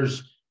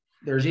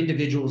 There's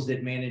individuals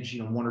that manage,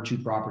 1 or 2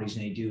 properties,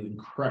 and they do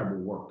incredible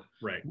work.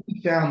 Right.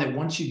 We found that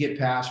once you get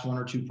past 1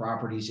 or 2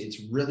 properties, it's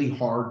really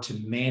hard to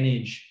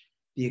manage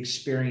the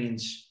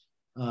experience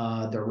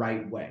the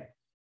right way.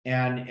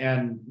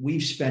 And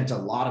we've spent a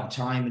lot of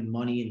time and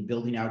money in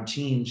building out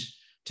teams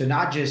to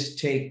not just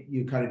take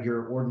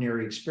your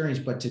ordinary experience,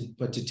 but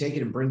to take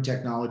it and bring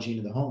technology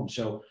into the home.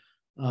 So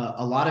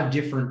a lot of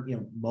different,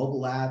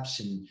 mobile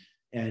apps and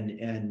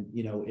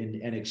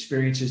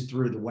experiences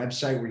through the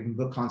website, where you can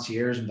book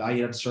concierge and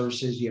value-added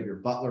services. You have your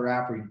Butler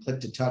app where you can click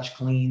to touch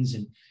cleans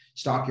and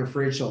stock your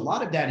fridge. So a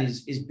lot of that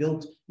is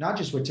built not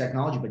just with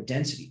technology, but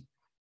density.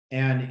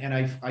 And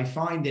I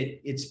find that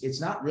it's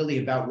not really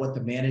about what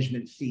the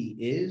management fee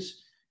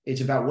is,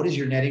 It's about what is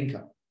your net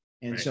income.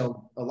 And Right.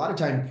 so a lot of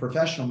times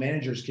professional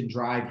managers can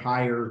drive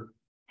higher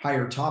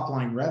top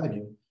line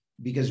revenue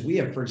because we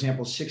have, for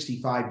example,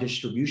 65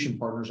 distribution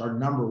partners. Our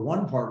number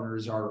one partner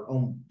is our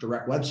own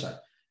direct website.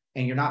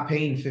 And you're not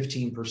paying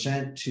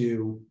 15%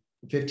 to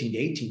 15 to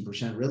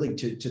 18% really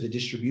to the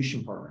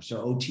distribution partner.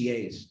 So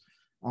OTAs,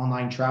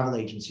 online travel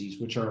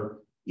agencies, which are,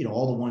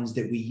 all the ones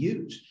that we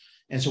use.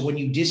 And so when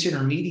you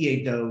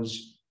disintermediate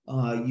those,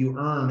 you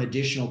earn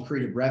additional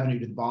creative revenue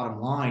to the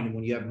bottom line. And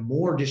when you have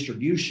more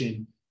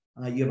distribution,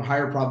 you have a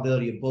higher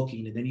probability of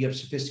booking, and then you have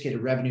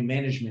sophisticated revenue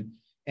management.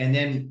 And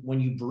then when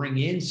you bring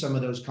in some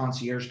of those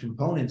concierge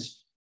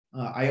components,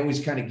 I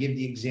always kind of give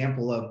the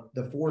example of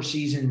the Four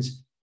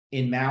Seasons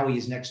in Maui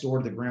is next door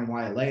to the Grand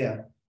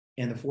Wailea,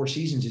 and the Four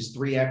Seasons is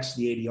 3x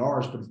the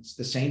ADRs, but it's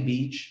the same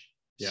beach,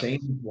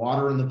 same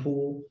water in the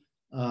pool,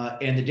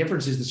 and the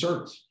difference is the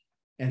service.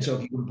 And so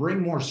if you can bring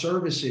more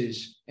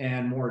services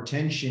and more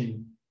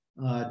attention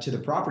to the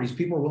properties,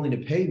 people are willing to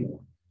pay more.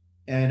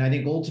 And I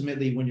think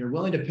ultimately, when you're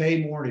willing to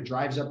pay more, it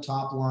drives up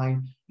top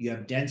line. You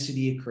have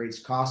density, it creates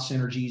cost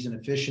synergies and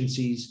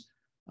efficiencies.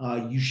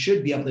 You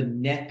should be able to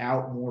net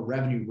out more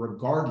revenue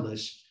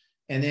regardless.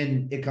 And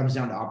then it comes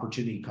down to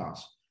opportunity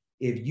cost.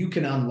 If you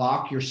can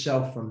unlock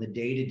yourself from the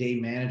day-to-day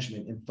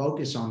management and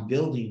focus on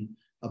building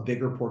a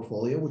bigger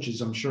portfolio, which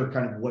is, I'm sure,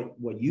 kind of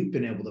what you've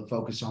been able to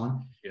focus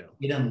on,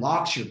 it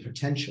unlocks your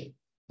potential.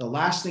 The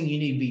last thing you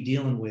need to be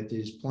dealing with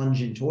is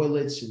plunging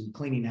toilets and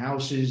cleaning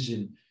houses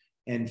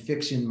and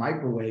fixing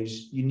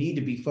microwaves. You need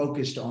to be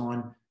focused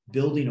on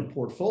building a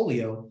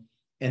portfolio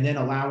and then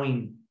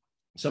allowing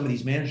some of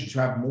these managers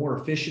to have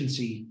more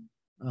efficiency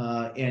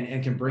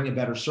and can bring a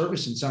better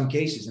service in some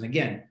cases. And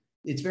again,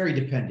 it's very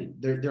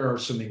dependent. There are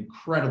some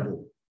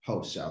incredible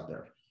hosts out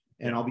there.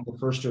 And I'll be the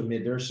first to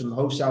admit there's some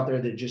hosts out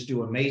there that just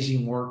do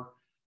amazing work,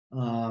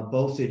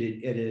 both at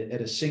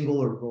a single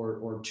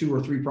or two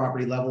or three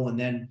property level and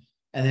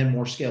then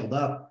more scaled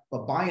up.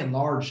 But by and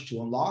large,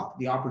 to unlock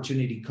the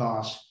opportunity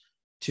costs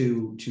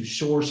to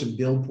source and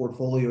build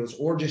portfolios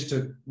or just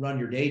to run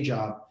your day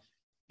job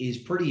is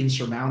pretty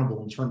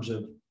insurmountable in terms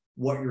of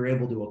what you're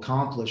able to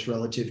accomplish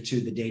relative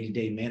to the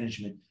day-to-day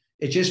management.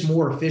 It's just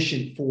more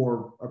efficient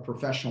for a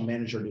professional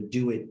manager to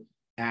do it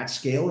at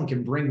scale and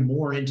can bring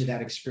more into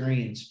that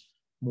experience,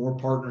 more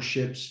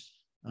partnerships,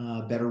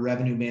 better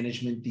revenue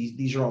management.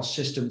 These are all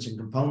systems and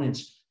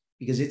components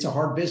because it's a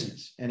hard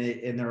business and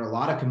there are a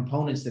lot of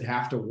components that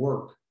have to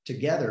work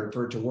together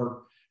for it to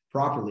work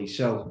properly.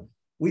 So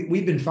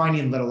we've been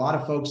finding that a lot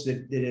of folks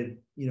that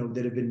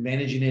have been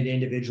managing it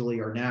individually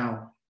are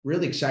now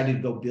really excited to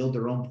go build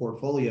their own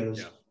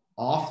portfolios,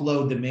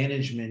 offload the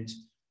management,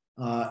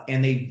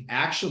 and they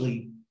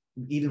actually,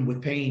 even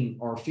with paying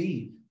our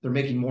fee, they're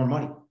making more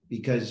money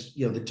because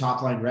the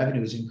top line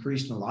revenue has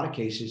increased in a lot of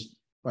cases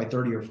by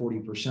 30 or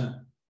 40%.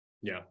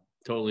 Yeah,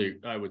 totally.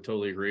 I would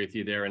totally agree with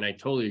you there. And I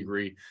totally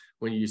agree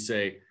when you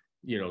say,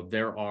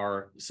 there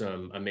are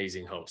some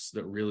amazing hosts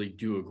that really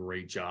do a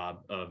great job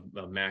of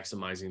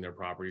maximizing their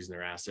properties and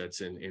their assets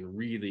and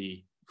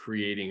really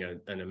creating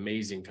an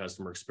amazing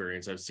customer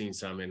experience. I've seen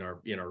some in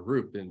our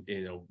group, and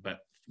but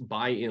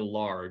by and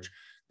large,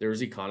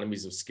 there's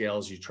economies of scale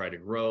as you try to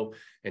grow,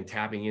 and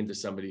tapping into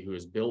somebody who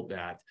has built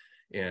that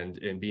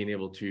and being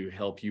able to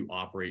help you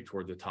operate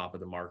toward the top of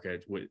the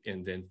market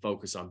and then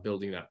focus on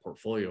building that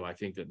portfolio. I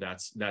think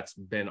that's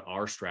been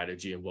our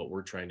strategy and what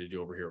we're trying to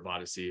do over here at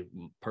Vodacy,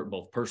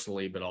 both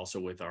personally, but also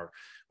with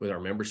our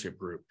membership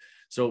group.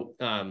 So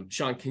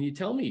Sean, can you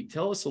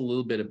tell us a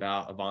little bit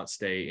about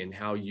AvantStay and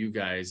how you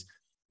guys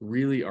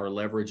really are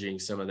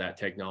leveraging some of that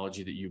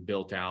technology that you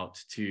built out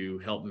to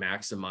help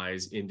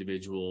maximize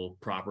individual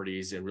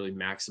properties and really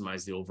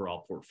maximize the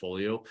overall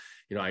portfolio?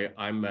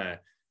 I'm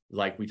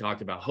like we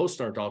talked about,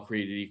 hosts aren't all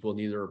created equal.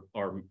 Neither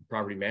are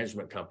property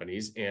management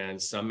companies. And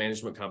some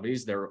management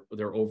companies, their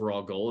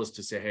overall goal is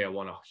to say, hey, I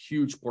want a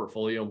huge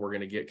portfolio and we're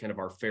going to get kind of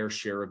our fair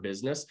share of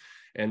business.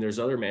 And there's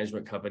other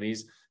management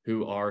companies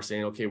who are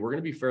saying, okay, we're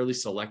going to be fairly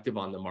selective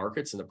on the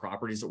markets and the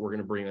properties that we're going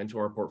to bring into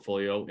our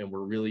portfolio. And we're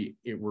really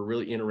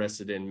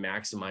interested in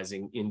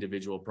maximizing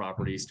individual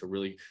properties to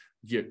really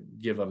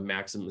give a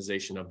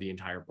maximization of the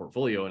entire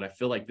portfolio. And I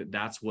feel like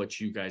that's what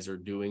you guys are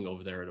doing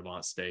over there at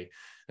AvantStay.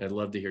 And I'd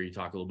love to hear you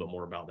talk a little bit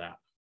more about that.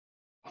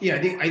 Yeah,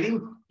 I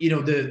think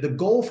the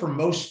goal for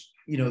most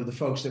the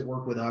folks that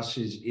work with us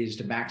is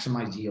to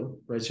maximize yield,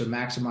 right? So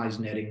maximize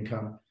net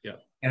income. Yeah.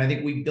 And I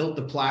think we built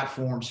the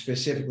platform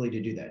specifically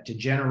to do that, to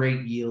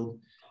generate yield.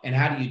 And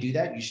how do you do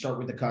that? You start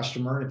with the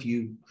customer. If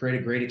you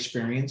create a great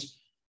experience,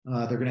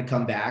 they're going to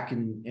come back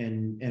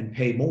and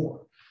pay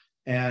more.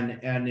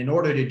 And in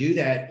order to do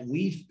that,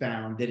 we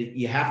found that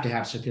you have to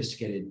have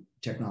sophisticated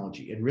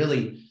technology and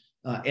really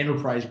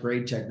enterprise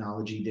grade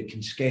technology that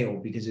can scale,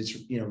 because it's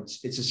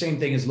the same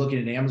thing as looking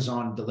at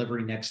Amazon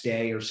delivery next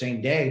day or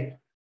same day.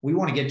 We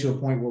want to get to a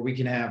point where we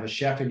can have a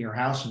chef in your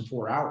house in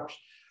 4 hours,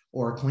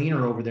 or a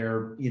cleaner over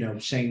there,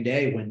 same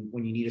day when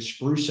you need a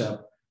spruce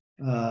up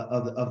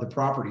of the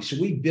property.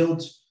 So we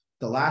built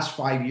the last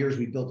 5 years,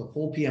 we built a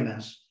full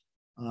PMS.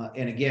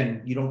 And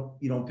again, you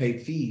don't pay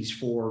fees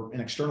for an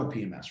external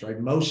PMS, right?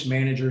 Most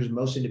managers,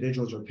 most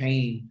individuals are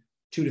paying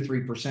 2 to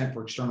 3%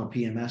 for external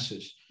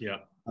PMSs. Yeah.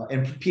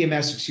 And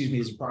PMS, excuse me,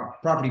 is a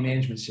property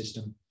management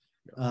system.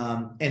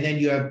 And then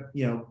you have,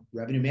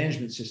 revenue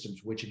management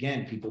systems, which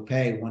again, people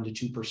pay 1 to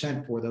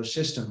 2% for those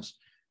systems.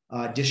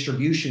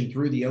 Distribution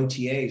through the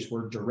OTAs,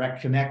 we're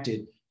direct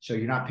connected. So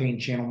you're not paying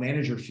channel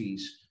manager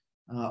fees,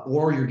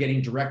 or you're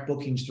getting direct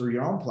bookings through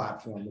your own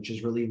platform, which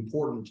is really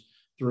important,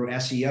 through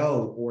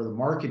SEO or the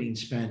marketing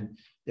spend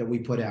that we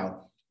put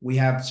out. We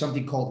have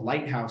something called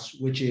Lighthouse,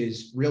 which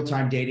is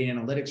real-time data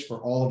analytics for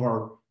all of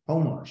our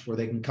homeowners, where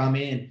they can come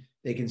in,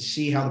 they can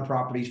see how the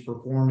property is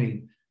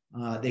performing.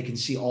 They can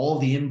see all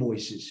of the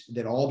invoices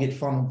that all get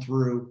funneled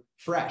through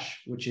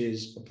Fresh, which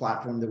is a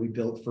platform that we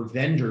built for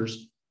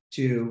vendors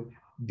to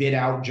bid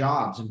out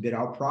jobs and bid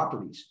out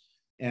properties.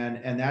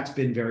 And that's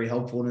been very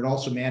helpful. And it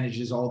also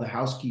manages all the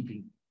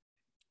housekeeping,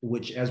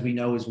 which, as we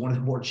know, is one of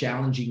the more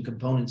challenging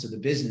components of the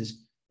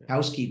business.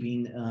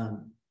 Housekeeping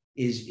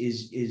is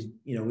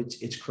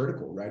it's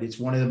critical, right? It's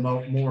one of the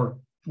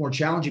more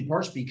challenging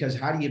parts, because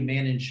how do you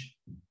manage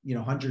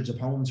hundreds of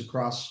homes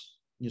across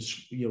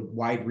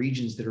wide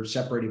regions that are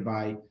separated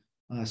by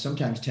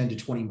sometimes 10 to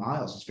 20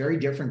 miles? It's very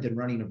different than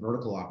running a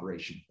vertical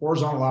operation.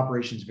 Horizontal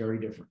operation is very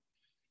different.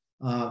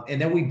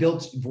 And then we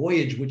built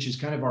Voyage, which is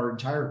kind of our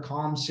entire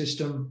comm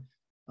system.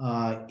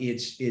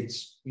 It's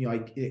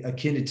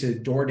akin to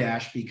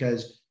DoorDash,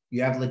 because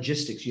you have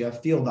logistics, you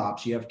have field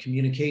ops, you have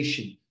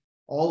communication.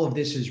 All of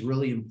this is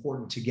really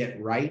important to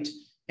get right.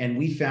 And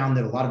we found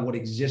that a lot of what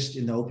exists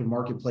in the open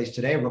marketplace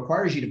today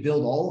requires you to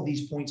build all of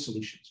these point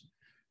solutions.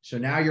 So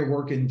now you're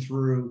working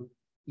through,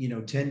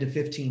 10 to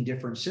 15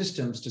 different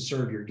systems to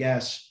serve your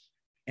guests.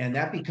 And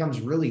that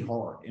becomes really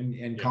hard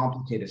and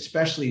complicated,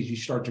 especially as you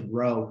start to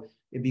grow.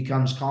 It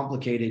becomes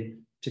complicated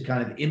to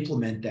kind of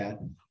implement that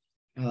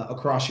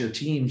across your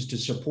teams to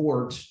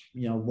support,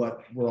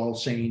 what we're all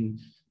saying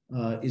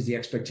is the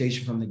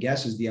expectation from the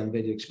guests, is the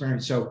elevated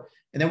experience. So,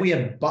 and then we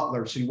have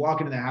Butler. So you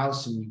walk into the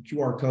house and you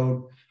QR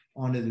code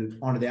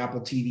onto the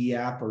Apple TV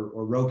app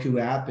or Roku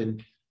app,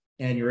 and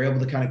you're able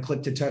to kind of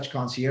click to touch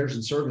concierge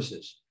and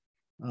services.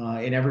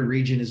 And every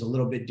region is a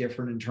little bit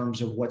different in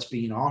terms of what's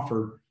being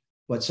offered.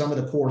 But some of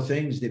the core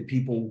things that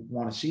people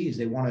want to see is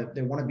they want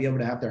to be able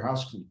to have their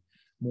house cleaned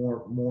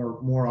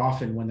more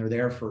often when they're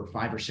there for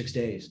 5 or 6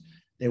 days.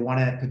 They want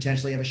to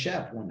potentially have a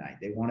chef one night.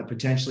 They want to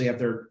potentially have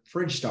their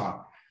fridge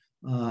stocked.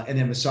 And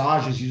then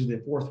massage is usually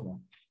the fourth one.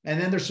 And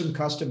then there's some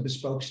custom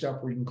bespoke stuff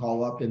where you can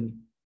call up and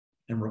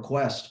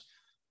request.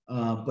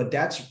 But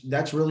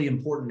that's really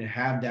important, to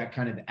have that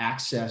kind of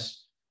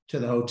access to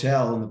the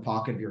hotel in the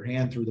pocket of your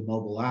hand through the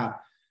mobile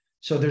app.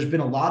 So there's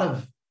been a lot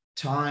of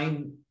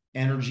time,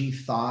 energy,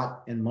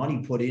 thought, and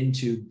money put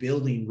into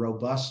building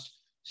robust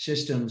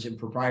systems and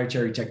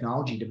proprietary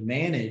technology to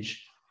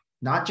manage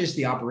not just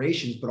the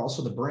operations, but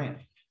also the brand,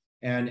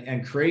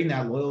 and creating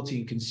that loyalty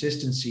and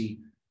consistency,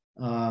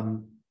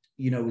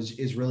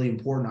 is really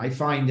important. I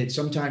find that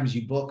sometimes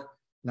you book,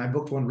 and I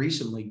booked one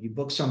recently, you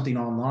book something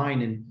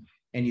online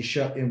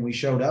and we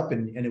showed up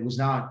and it was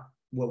not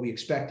what we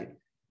expected.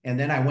 And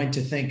then I went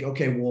to think,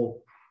 okay,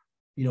 well,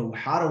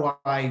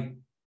 how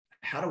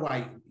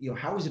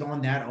is it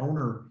on that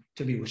owner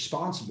to be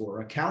responsible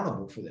or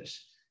accountable for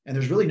this? And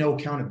there's really no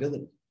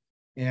accountability.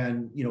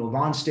 And,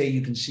 Avon Stay,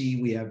 you can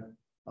see we have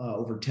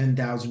over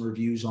 10,000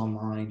 reviews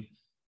online,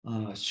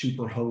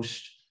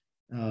 Superhost.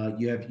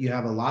 You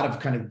have a lot of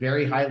kind of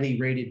very highly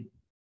rated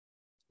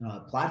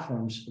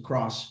platforms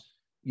across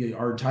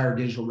our entire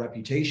digital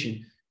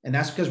reputation. And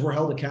that's because we're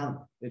held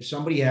accountable. If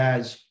somebody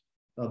has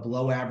a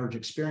below average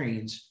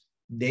experience,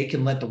 they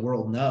can let the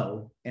world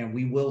know, and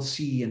we will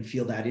see and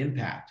feel that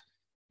impact.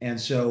 And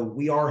so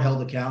we are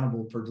held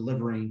accountable for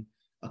delivering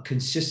a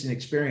consistent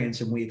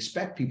experience. And we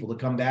expect people to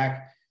come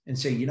back and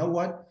say, you know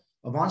what,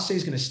 Avon Stay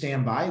is going to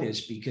stand by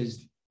this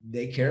because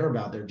they care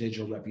about their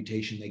digital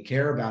reputation. They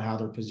care about how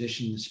they're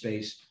positioned in the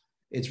space.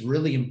 It's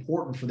really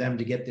important for them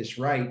to get this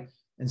right.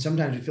 And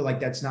sometimes we feel like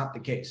that's not the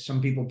case.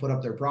 Some people put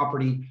up their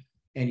property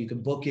and you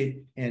can book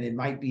it and it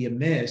might be a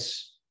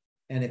miss.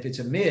 And if it's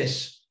a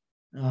miss,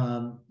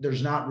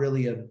 there's not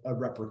really a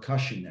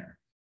repercussion there.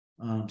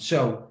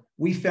 So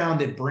we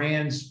found that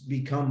brands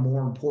become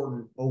more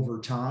important over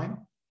time.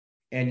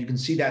 And you can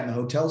see that in the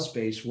hotel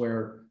space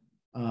where,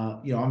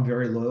 I'm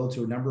very loyal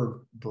to a number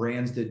of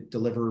brands that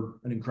deliver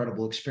an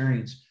incredible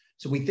experience.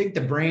 So we think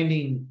the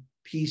branding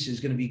piece is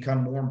going to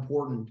become more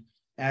important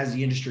as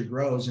the industry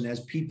grows. And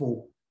as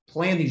people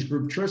plan these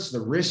group trips, the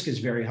risk is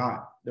very high.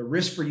 The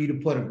risk for you to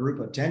put a group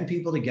of 10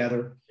 people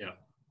together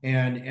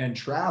and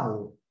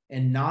travel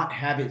and not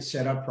have it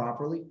set up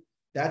properly,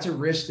 that's a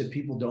risk that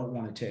people don't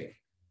want to take.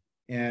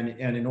 And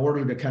in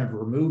order to kind of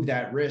remove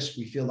that risk,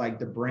 we feel like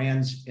the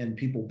brands and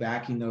people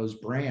backing those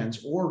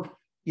brands, or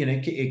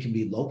it can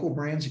be local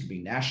brands, it can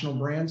be national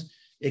brands,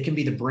 it can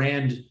be the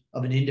brand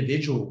of an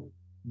individual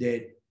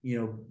that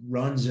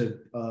runs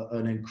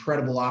an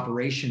incredible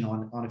operation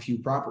on a few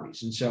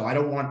properties. And so I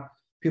don't want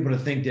people to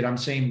think that I'm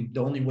saying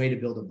the only way to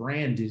build a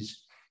brand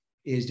is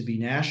to be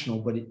national,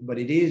 but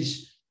it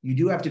is you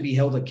do have to be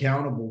held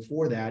accountable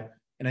for that.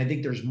 And I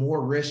think there's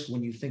more risk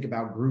when you think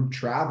about group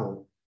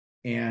travel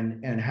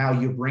and how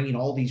you're bringing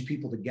all these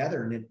people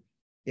together. And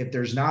if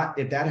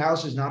that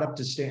house is not up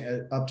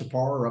to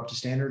par or up to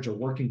standards or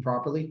working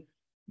properly,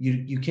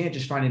 you can't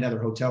just find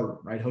another hotel room,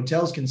 right?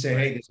 Hotels can say,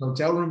 hey, this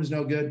hotel room is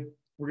no good.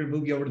 We're going to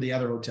move you over to the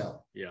other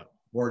hotel,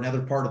 or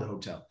another part of the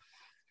hotel.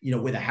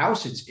 With a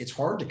house, it's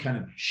hard to kind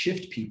of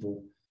shift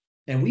people,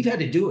 and we've had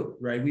to do it,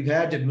 right? We've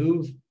had to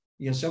move.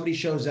 Somebody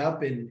shows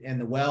up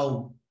and the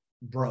well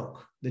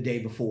broke the day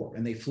before,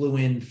 and they flew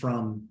in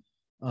from.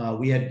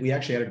 We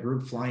actually had a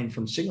group flying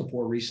from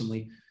Singapore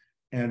recently,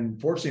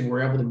 and fortunately,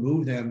 we're able to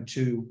move them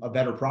to a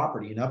better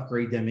property and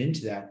upgrade them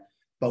into that.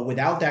 But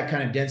without that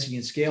kind of density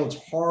and scale,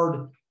 it's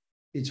hard.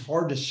 It's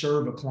hard to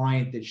serve a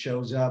client that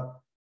shows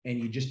up and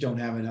you just don't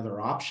have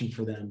another option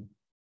for them.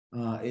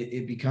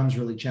 It becomes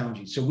really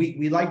challenging. So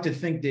we like to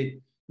think that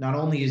not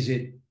only is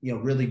it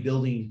really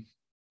building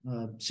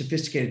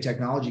sophisticated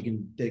technology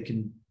that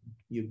can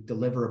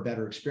deliver a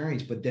better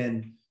experience, but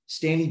then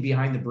standing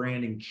behind the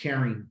brand and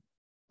caring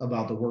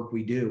about the work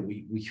we do.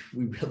 We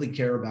really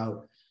care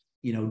about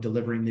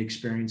delivering the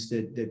experience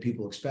that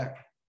people expect.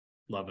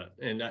 Love it.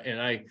 And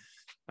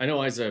I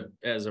know as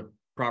a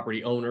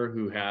property owner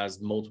who has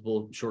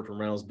multiple short-term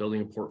rentals,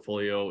 building a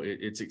portfolio,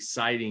 it's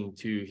exciting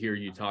to hear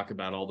you talk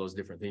about all those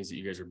different things that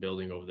you guys are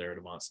building over there at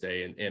Avant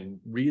Stay, and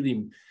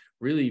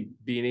really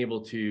being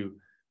able to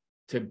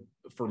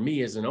for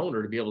me as an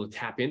owner to be able to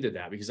tap into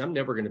that, because I'm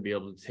never going to be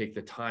able to take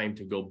the time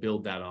to go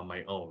build that on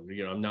my own.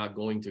 I'm not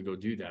going to go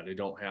do that. I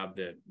don't have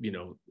the,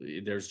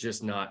 there's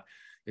just not,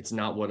 it's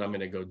not what I'm going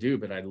to go do,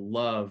 but I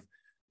love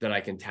that I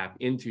can tap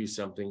into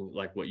something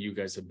like what you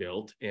guys have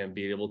built and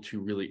be able to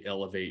really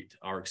elevate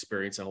our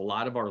experience. And a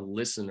lot of our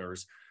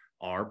listeners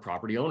are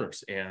property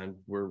owners, and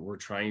we're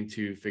trying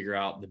to figure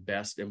out the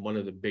best. And one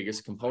of the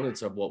biggest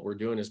components of what we're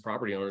doing as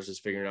property owners is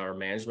figuring out our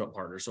management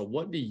partner. So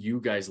what do you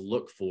guys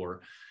look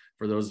for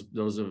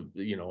those of,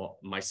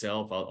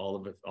 myself,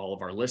 all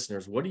of our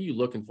listeners? What are you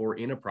looking for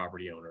in a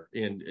property owner?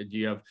 And do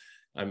you have,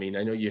 I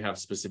know you have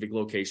specific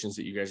locations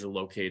that you guys are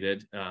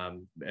located.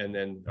 And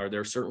then are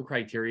there certain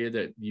criteria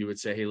that you would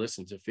say, hey,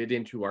 listen, to fit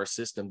into our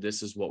system,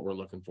 this is what we're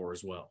looking for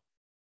as well?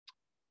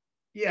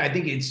 Yeah, I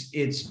think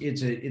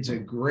it's a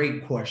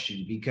great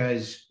question,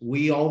 because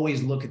we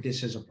always look at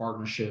this as a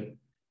partnership,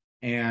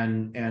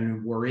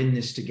 and we're in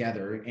this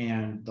together.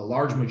 And the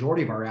large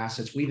majority of our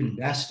assets, we've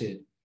invested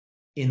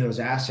in those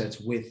assets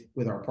with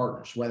our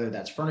partners, whether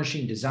that's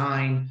furnishing,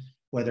 design,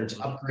 whether it's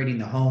upgrading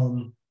the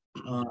home,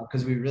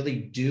 because we really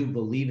do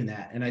believe in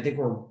that. And I think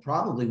we're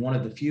probably one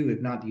of the few,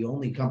 if not the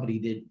only company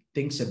that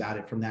thinks about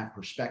it from that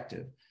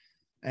perspective.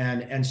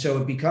 And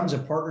so it becomes a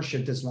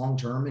partnership that's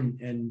long-term,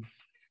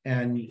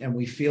 and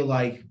we feel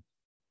like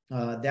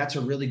that's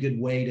a really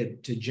good way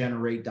to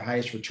generate the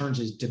highest returns,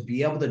 is to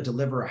be able to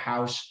deliver a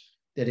house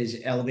that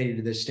is elevated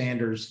to the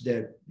standards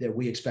that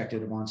we expect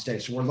at Avant Stay.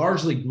 So we're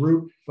largely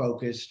group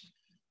focused.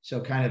 So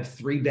kind of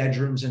 3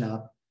 bedrooms and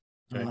up.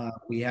 Okay.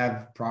 We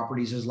have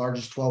properties as large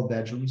as 12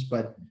 bedrooms,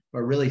 but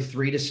really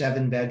 3 to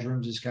 7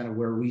 bedrooms is kind of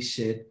where we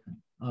sit.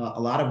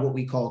 A lot of what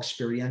we call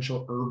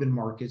experiential urban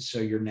markets. So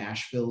your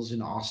Nashvilles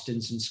and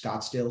Austins and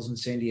Scottsdales and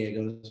San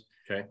Diego's.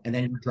 Okay. And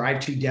then your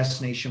drive-to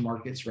destination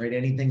markets, right?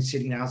 Anything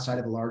sitting outside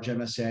of a large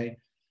MSA,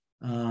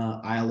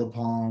 Isle of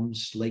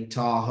Palms, Lake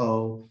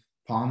Tahoe,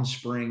 Palm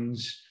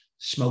Springs,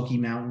 Smoky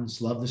Mountains.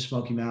 Love the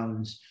Smoky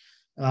Mountains.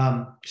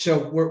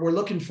 So we're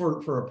looking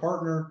for a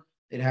partner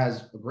that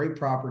has a great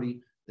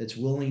property, that's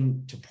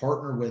willing to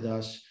partner with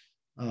us,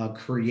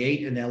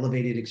 create an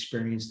elevated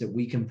experience that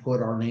we can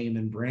put our name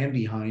and brand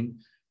behind,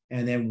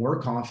 and then we're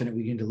confident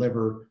we can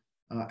deliver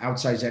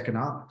outsized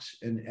economics.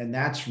 And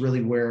that's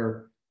really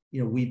where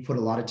we put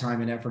a lot of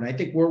time and effort. And I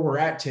think where we're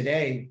at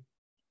today,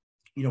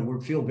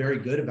 we feel very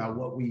good about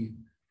what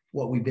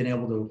we've been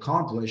able to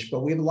accomplish, but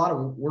we have a lot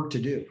of work to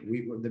do.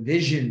 The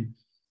vision,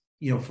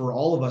 for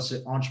all of us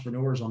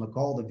entrepreneurs on the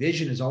call, the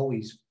vision is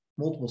always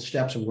multiple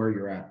steps of where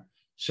you're at.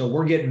 So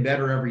we're getting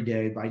better every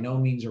day. By no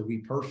means are we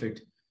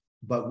perfect,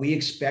 but we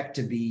expect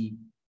to be,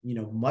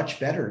 much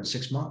better in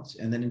 6 months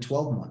and then in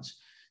 12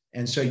 months.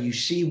 And so you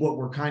see what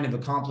we're kind of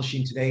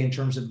accomplishing today in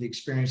terms of the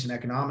experience and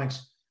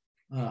economics.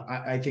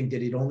 I think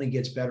that it only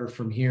gets better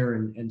from here.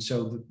 And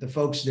so the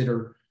folks that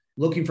are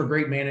looking for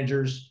great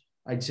managers,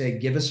 I'd say,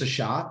 give us a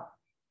shot.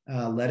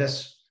 Let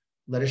us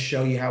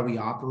show you how we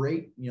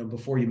operate.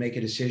 Before you make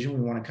a decision,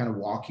 we want to kind of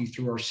walk you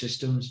through our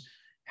systems,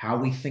 how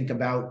we think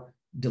about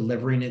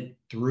delivering it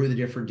through the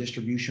different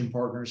distribution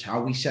partners,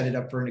 how we set it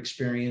up for an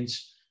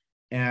experience,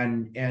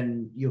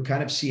 and you'll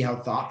kind of see how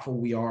thoughtful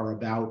we are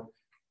about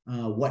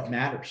what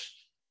matters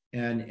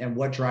and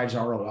what drives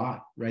ROI.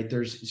 Right?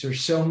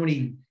 There's so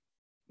many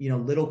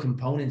little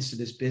components to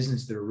this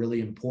business that are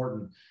really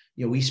important.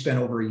 We spent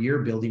over a year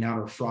building out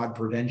our fraud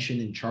prevention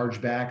and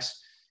chargebacks,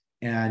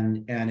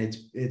 and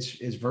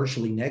it's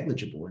virtually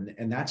negligible,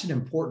 and that's an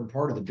important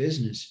part of the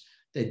business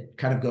that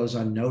kind of goes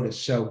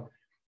unnoticed. So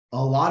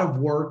a lot of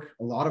work,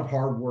 a lot of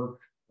hard work.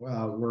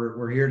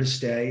 We're here to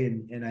stay,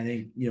 and I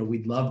think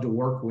we'd love to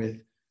work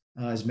with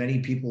as many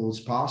people as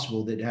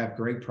possible that have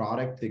great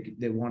product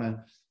that want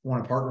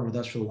to partner with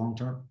us for the long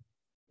term.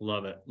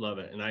 Love it.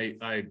 And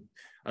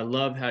I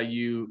love how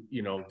you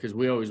because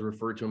we always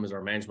refer to them as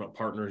our management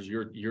partners.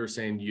 You're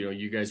saying,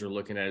 you guys are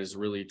looking at it as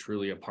really,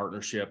 truly a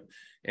partnership.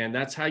 And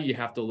that's how you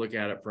have to look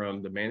at it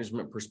from the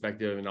management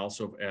perspective. And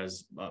also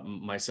as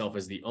myself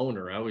as the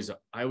owner, I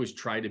always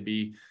try to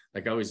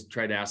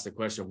ask the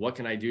question, what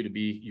can I do to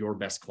be your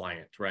best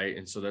client? Right.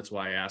 And so that's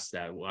why I asked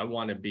that. I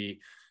want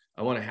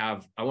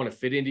to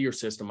fit into your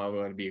system. I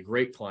want to be a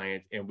great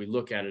client. And we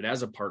look at it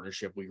as a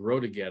partnership. We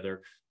grow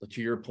together. But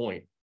to your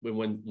point,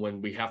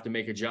 when we have to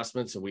make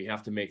adjustments and we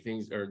have to make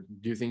things or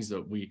do things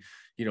that we,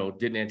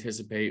 didn't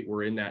anticipate,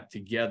 we're in that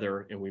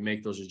together and we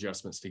make those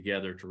adjustments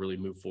together to really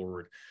move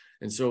forward.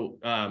 And so,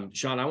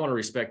 Sean, I want to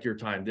respect your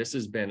time. This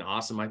has been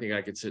awesome. I think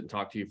I could sit and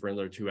talk to you for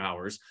another 2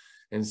 hours.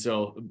 And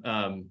so,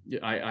 in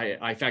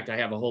fact, I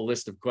have a whole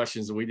list of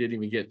questions that we didn't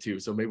even get to.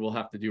 So maybe we'll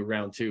have to do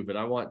round 2, but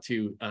I want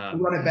to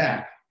run it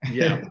back.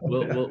 Yeah,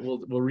 we'll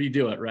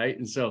redo it. Right.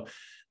 And so,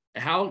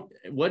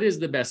 what is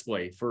the best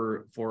way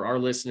for our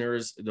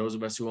listeners, those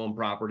of us who own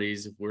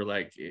properties, if we're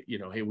like,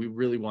 hey, we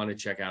really want to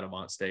check out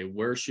AvantStay,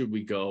 where should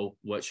we go?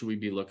 What should we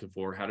be looking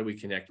for? How do we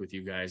connect with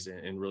you guys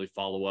and really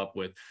follow up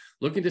with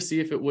looking to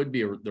see if it would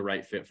be the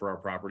right fit for our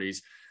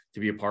properties to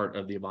be a part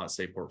of the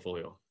AvantStay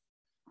portfolio?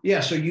 Yeah.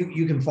 So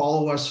you can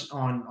follow us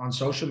on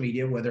social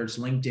media, whether it's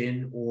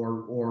LinkedIn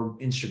or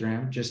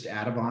Instagram, just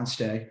at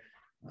AvantStay.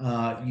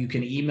 You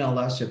can email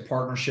us at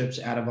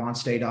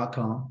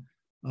partnerships@avantstay.com.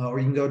 Or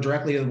you can go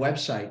directly to the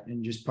website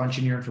and just punch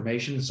in your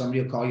information and somebody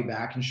will call you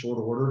back in short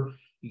order.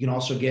 You can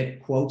also get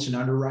quotes and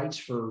underwrites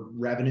for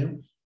revenue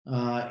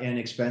and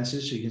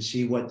expenses. So you can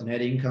see what the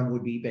net income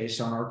would be based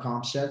on our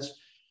comp sets.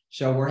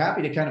 So we're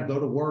happy to kind of go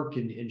to work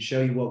and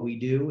show you what we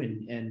do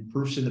and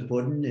proofs in the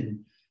pudding.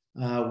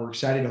 And we're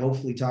excited to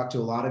hopefully talk to a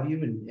lot of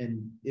you.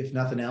 And if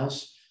nothing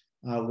else,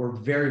 we're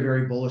very,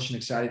 very bullish and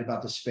excited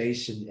about the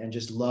space and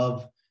just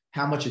love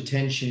how much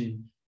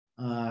attention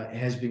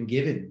has been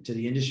given to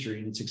the industry,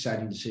 and it's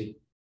exciting to see.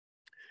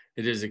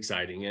 It is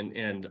exciting,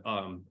 and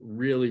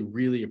really,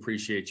 really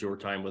appreciate your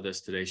time with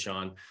us today,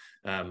 Sean.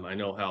 I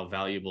know how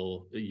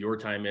valuable your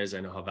time is.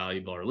 I know how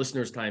valuable our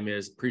listeners' time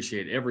is.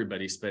 Appreciate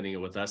everybody spending it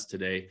with us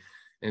today.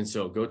 And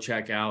so go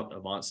check out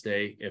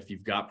AvantStay if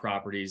you've got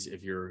properties,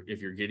 if you're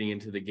getting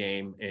into the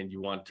game and you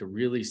want to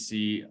really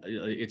see,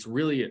 it's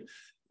really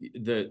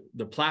the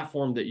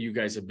platform that you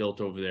guys have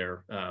built over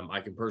there. I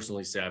can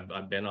personally say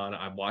I've been on it.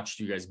 I've watched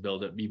you guys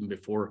build it even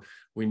before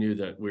we knew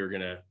that we were going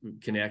to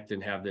connect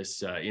and have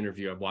this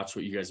interview. I've watched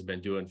what you guys have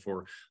been doing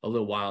for a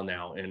little while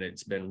now, and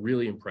it's been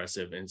really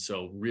impressive. And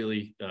so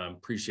really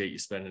appreciate you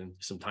spending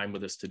some time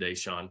with us today,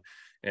 Sean.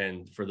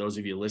 And for those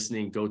of you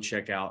listening, go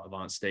check out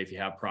AvantStay if you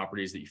have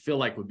properties that you feel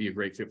like would be a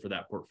great fit for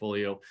that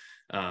portfolio,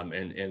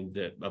 and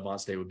that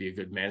AvantStay would be a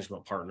good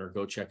management partner.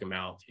 Go check them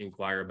out,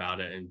 inquire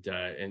about it,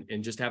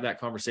 and just have that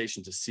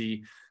conversation to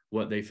see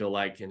what they feel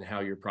like and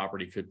how your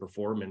property could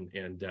perform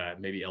and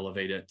maybe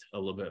elevate it a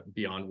little bit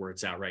beyond where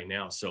it's at right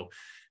now. So,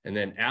 and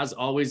then as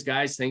always,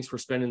 guys, thanks for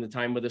spending the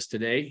time with us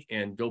today,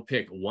 and go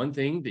pick one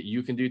thing that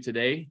you can do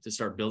today to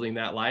start building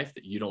that life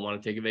that you don't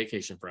want to take a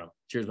vacation from.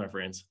 Cheers, my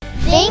friends.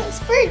 Thanks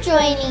for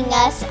joining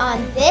us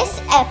on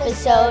this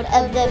episode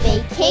of the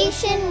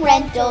Vacation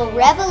Rental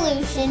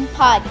Revolution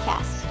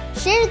podcast.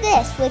 Share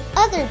this with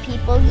other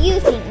people you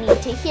think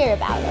need to hear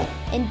about it.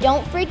 And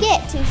don't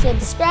forget to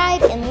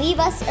subscribe and leave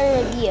us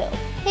a review.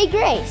 Hey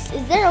Grace,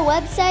 is there a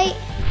website?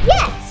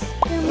 Yes!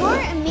 For more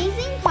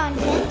amazing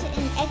content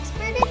and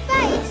expert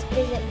advice,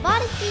 visit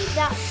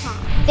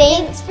Vodacy.com.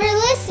 Thanks for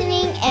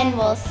listening, and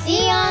we'll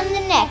see you on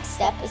the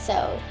next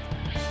episode.